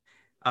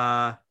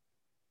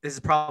 This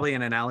is probably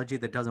an analogy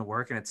that doesn't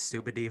work, and it's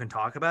stupid to even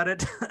talk about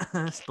it.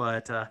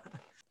 But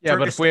yeah,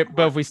 Turkish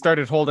but if we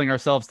started holding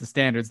ourselves to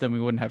standards, then we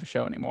wouldn't have a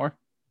show anymore.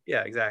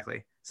 Yeah,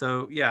 exactly.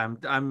 So yeah,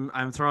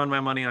 I'm throwing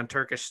my money on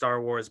Turkish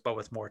Star Wars, but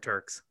with more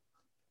Turks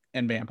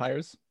And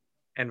vampires,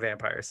 and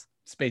vampires.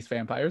 space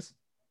vampires.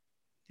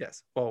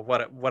 Yes. Well,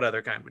 what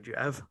other kind would you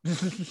have?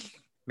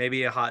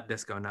 Maybe a hot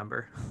disco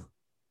number.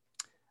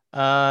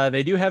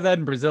 They do have that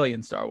in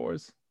Brazilian Star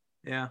Wars.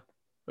 Yeah.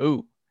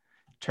 Ooh,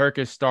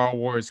 Turkish Star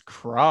Wars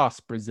cross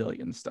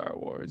Brazilian Star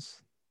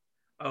Wars.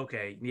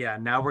 Okay. Yeah.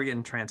 Now we're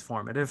getting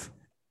transformative.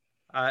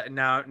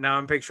 Now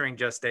I'm picturing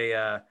just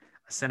a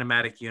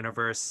cinematic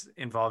universe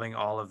involving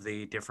all of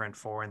the different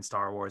foreign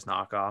Star Wars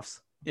knockoffs.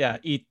 Yeah,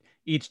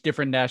 each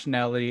different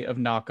nationality of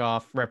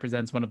knockoff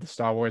represents one of the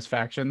Star Wars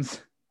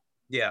factions.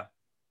 Yeah.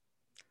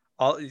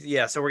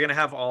 So we're gonna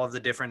have all of the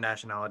different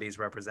nationalities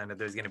represented.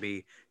 There's gonna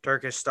be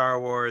Turkish Star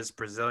Wars,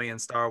 Brazilian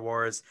Star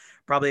Wars,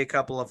 probably a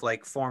couple of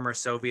like former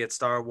Soviet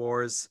Star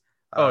Wars.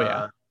 Oh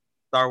yeah,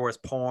 Star Wars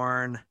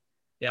porn.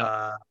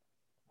 yeah, A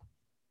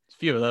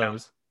few of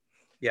those.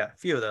 Yeah, a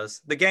few of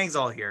those. The gang's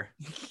all here.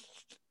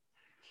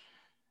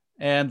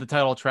 And the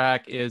title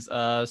track is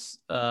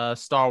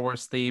Star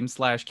Wars theme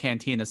 /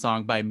 Cantina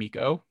song by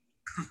Miko.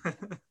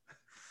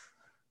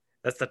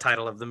 That's the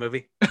title of the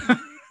movie.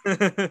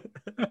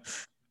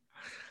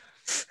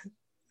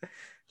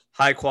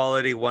 High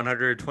quality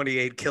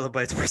 128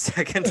 kilobytes per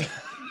second.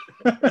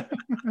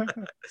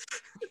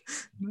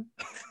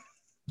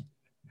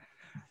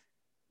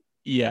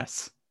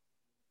 Yes.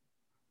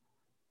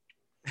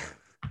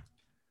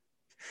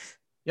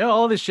 Yeah,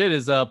 all this shit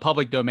is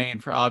public domain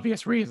for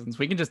obvious reasons.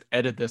 We can just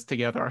edit this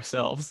together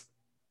ourselves.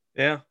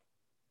 Yeah.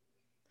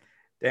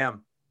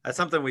 Damn. That's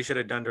something we should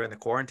have done during the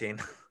quarantine.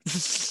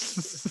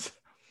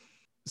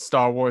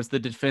 Star Wars, the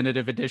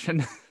definitive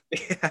edition.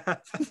 Yeah.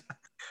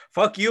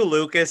 Fuck you,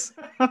 Lucas.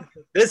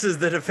 This is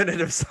the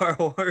definitive Star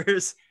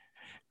Wars.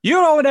 You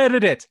don't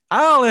edit it.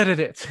 I'll edit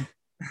it.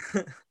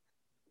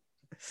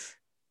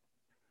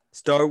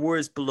 Star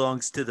Wars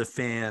belongs to the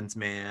fans,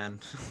 man.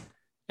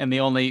 And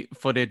the only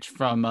footage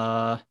from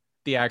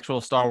the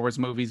actual Star Wars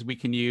movies we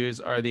can use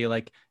are the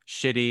like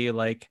shitty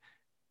like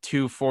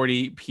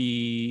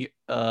 240p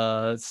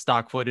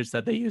stock footage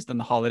that they used in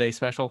the holiday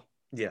special.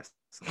 Yes.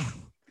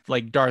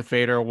 Like Darth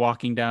Vader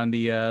walking down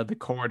the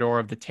corridor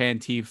of the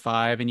Tantive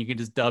 5, and you can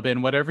just dub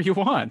in whatever you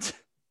want.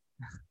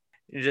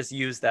 You just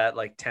use that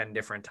like 10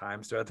 different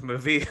times throughout the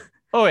movie.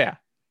 Oh yeah.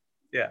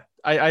 Yeah.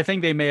 I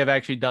think they may have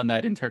actually done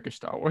that in Turkish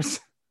Star Wars.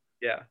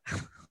 Yeah.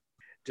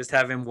 Just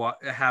have him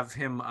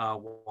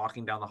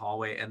walking down the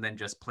hallway and then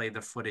just play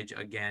the footage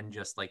again,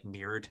 just like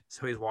mirrored.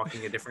 So he's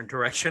walking a different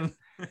direction.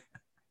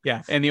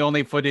 Yeah. And the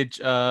only footage,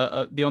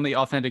 the only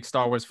authentic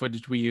Star Wars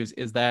footage we use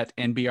is that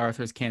and B.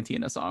 Arthur's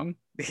Cantina song.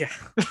 Yeah.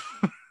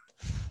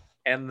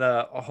 And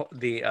the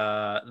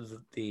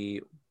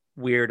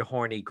weird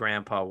horny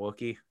grandpa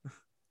Wookie.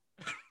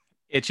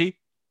 Itchy.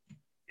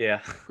 Yeah.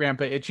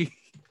 Grandpa Itchy.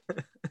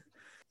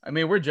 I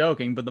mean, we're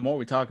joking, but the more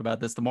we talk about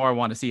this, the more I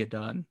want to see it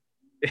done.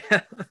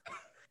 Yeah.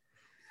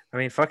 I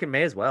mean, fucking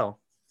may as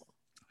well.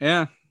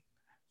 Yeah.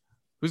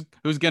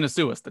 Who's gonna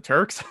sue us? The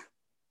Turks?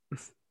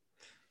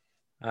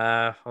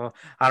 Well,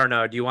 I don't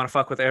know. Do you want to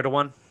fuck with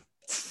Erdogan?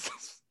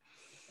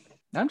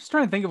 I'm just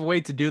trying to think of a way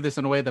to do this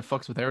in a way that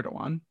fucks with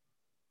Erdogan.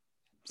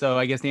 So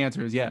I guess the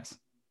answer is yes.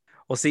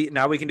 Well, see,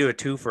 now we can do a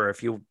twofer.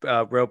 If you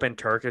rope in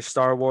Turkish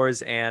Star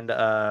Wars and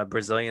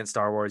Brazilian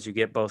Star Wars, you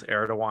get both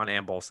Erdogan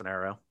and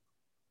Bolsonaro.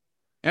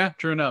 Yeah,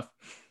 true enough.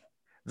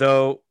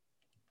 Though,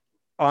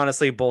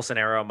 honestly,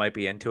 Bolsonaro might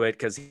be into it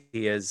because he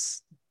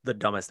is the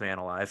dumbest man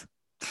alive.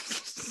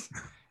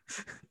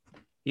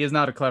 He is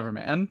not a clever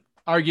man.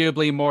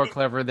 Arguably more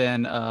clever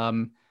than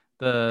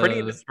the... Pretty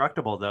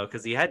indestructible, though,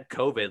 because he had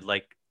COVID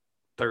like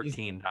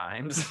 13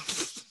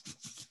 times.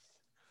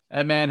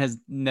 That man has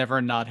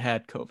never not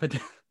had COVID.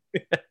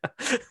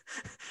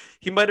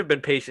 He might have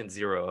been patient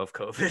zero of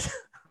COVID.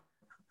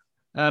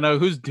 I don't know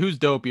who's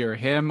dopier,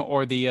 him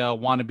or the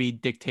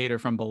wannabe dictator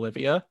from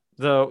Bolivia.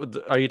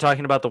 Are you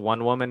talking about the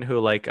one woman who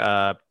like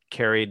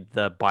carried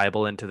the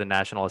Bible into the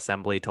National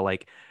Assembly to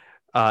like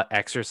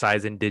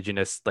exercise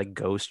indigenous like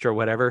ghost or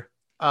whatever?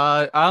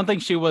 I don't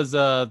think she was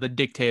the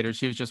dictator.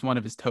 She was just one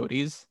of his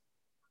toadies.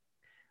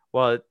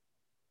 Well,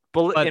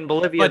 But in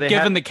Bolivia but they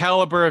given had the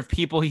caliber of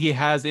people he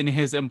has in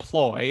his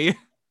employ,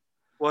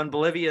 well in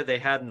Bolivia they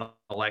had an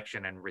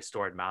election and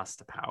restored Mas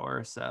to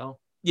power. So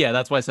yeah,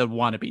 that's why I said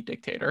wannabe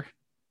dictator.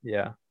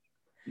 yeah,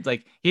 It's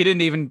like he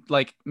didn't even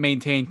like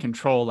maintain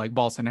control like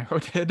Bolsonaro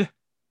did.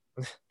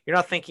 you're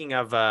not thinking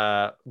of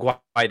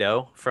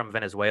Guaido from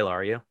Venezuela,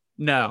 are you?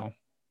 No.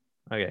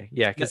 Okay,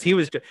 yeah, No. because he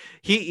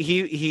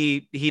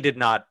did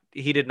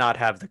not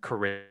have the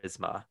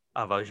charisma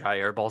of a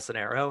Jair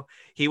Bolsonaro.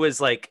 He was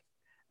like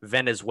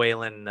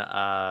Venezuelan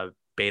Beto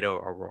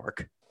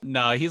O'Rourke.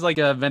 No, he's like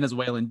a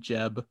Venezuelan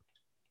Jeb.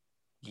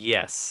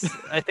 Yes,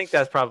 I think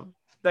that's probably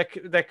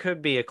that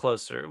could be a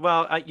closer.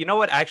 Well, you know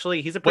what?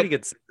 Actually, he's a pretty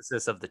What good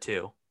synthesis of the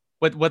two.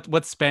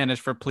 what's Spanish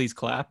for please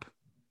clap?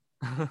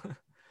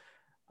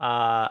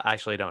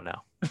 Actually, don't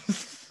know.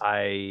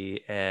 I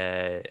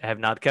have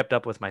not kept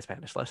up with my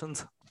Spanish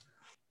lessons.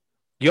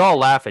 You all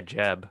laugh at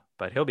Jeb,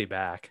 but he'll be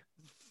back.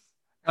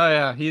 Oh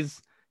yeah,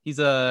 he's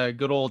a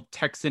good old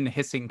Texan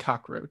hissing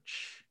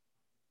cockroach.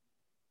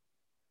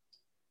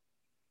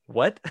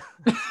 What?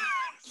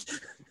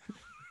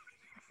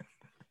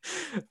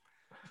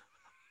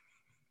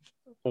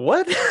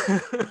 What?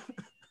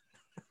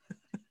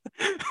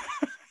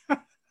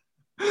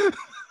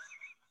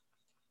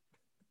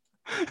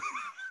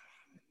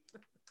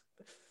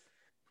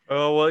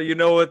 Oh, well, you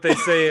know what they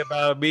say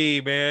about me,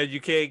 man. You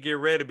can't get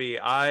rid of me.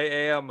 I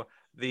am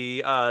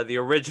the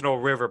original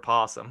river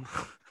possum.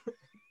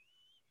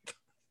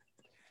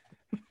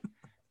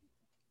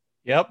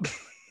 Yep.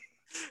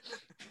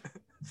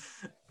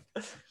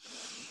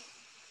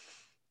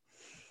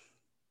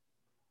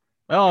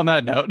 Well, on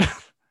that note,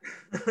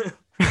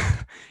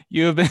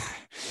 you have been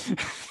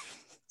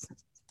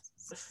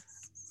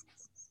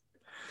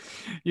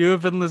you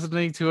have been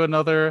listening to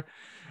another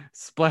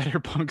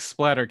Splatterpunk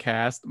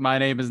Splattercast. My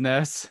name is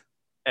Ness,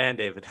 And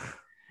David.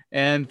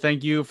 and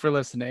thank you for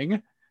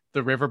listening.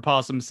 The River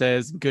Possum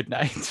says good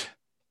night.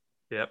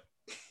 Yep.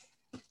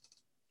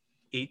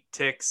 Eat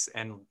ticks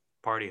and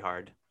party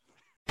hard.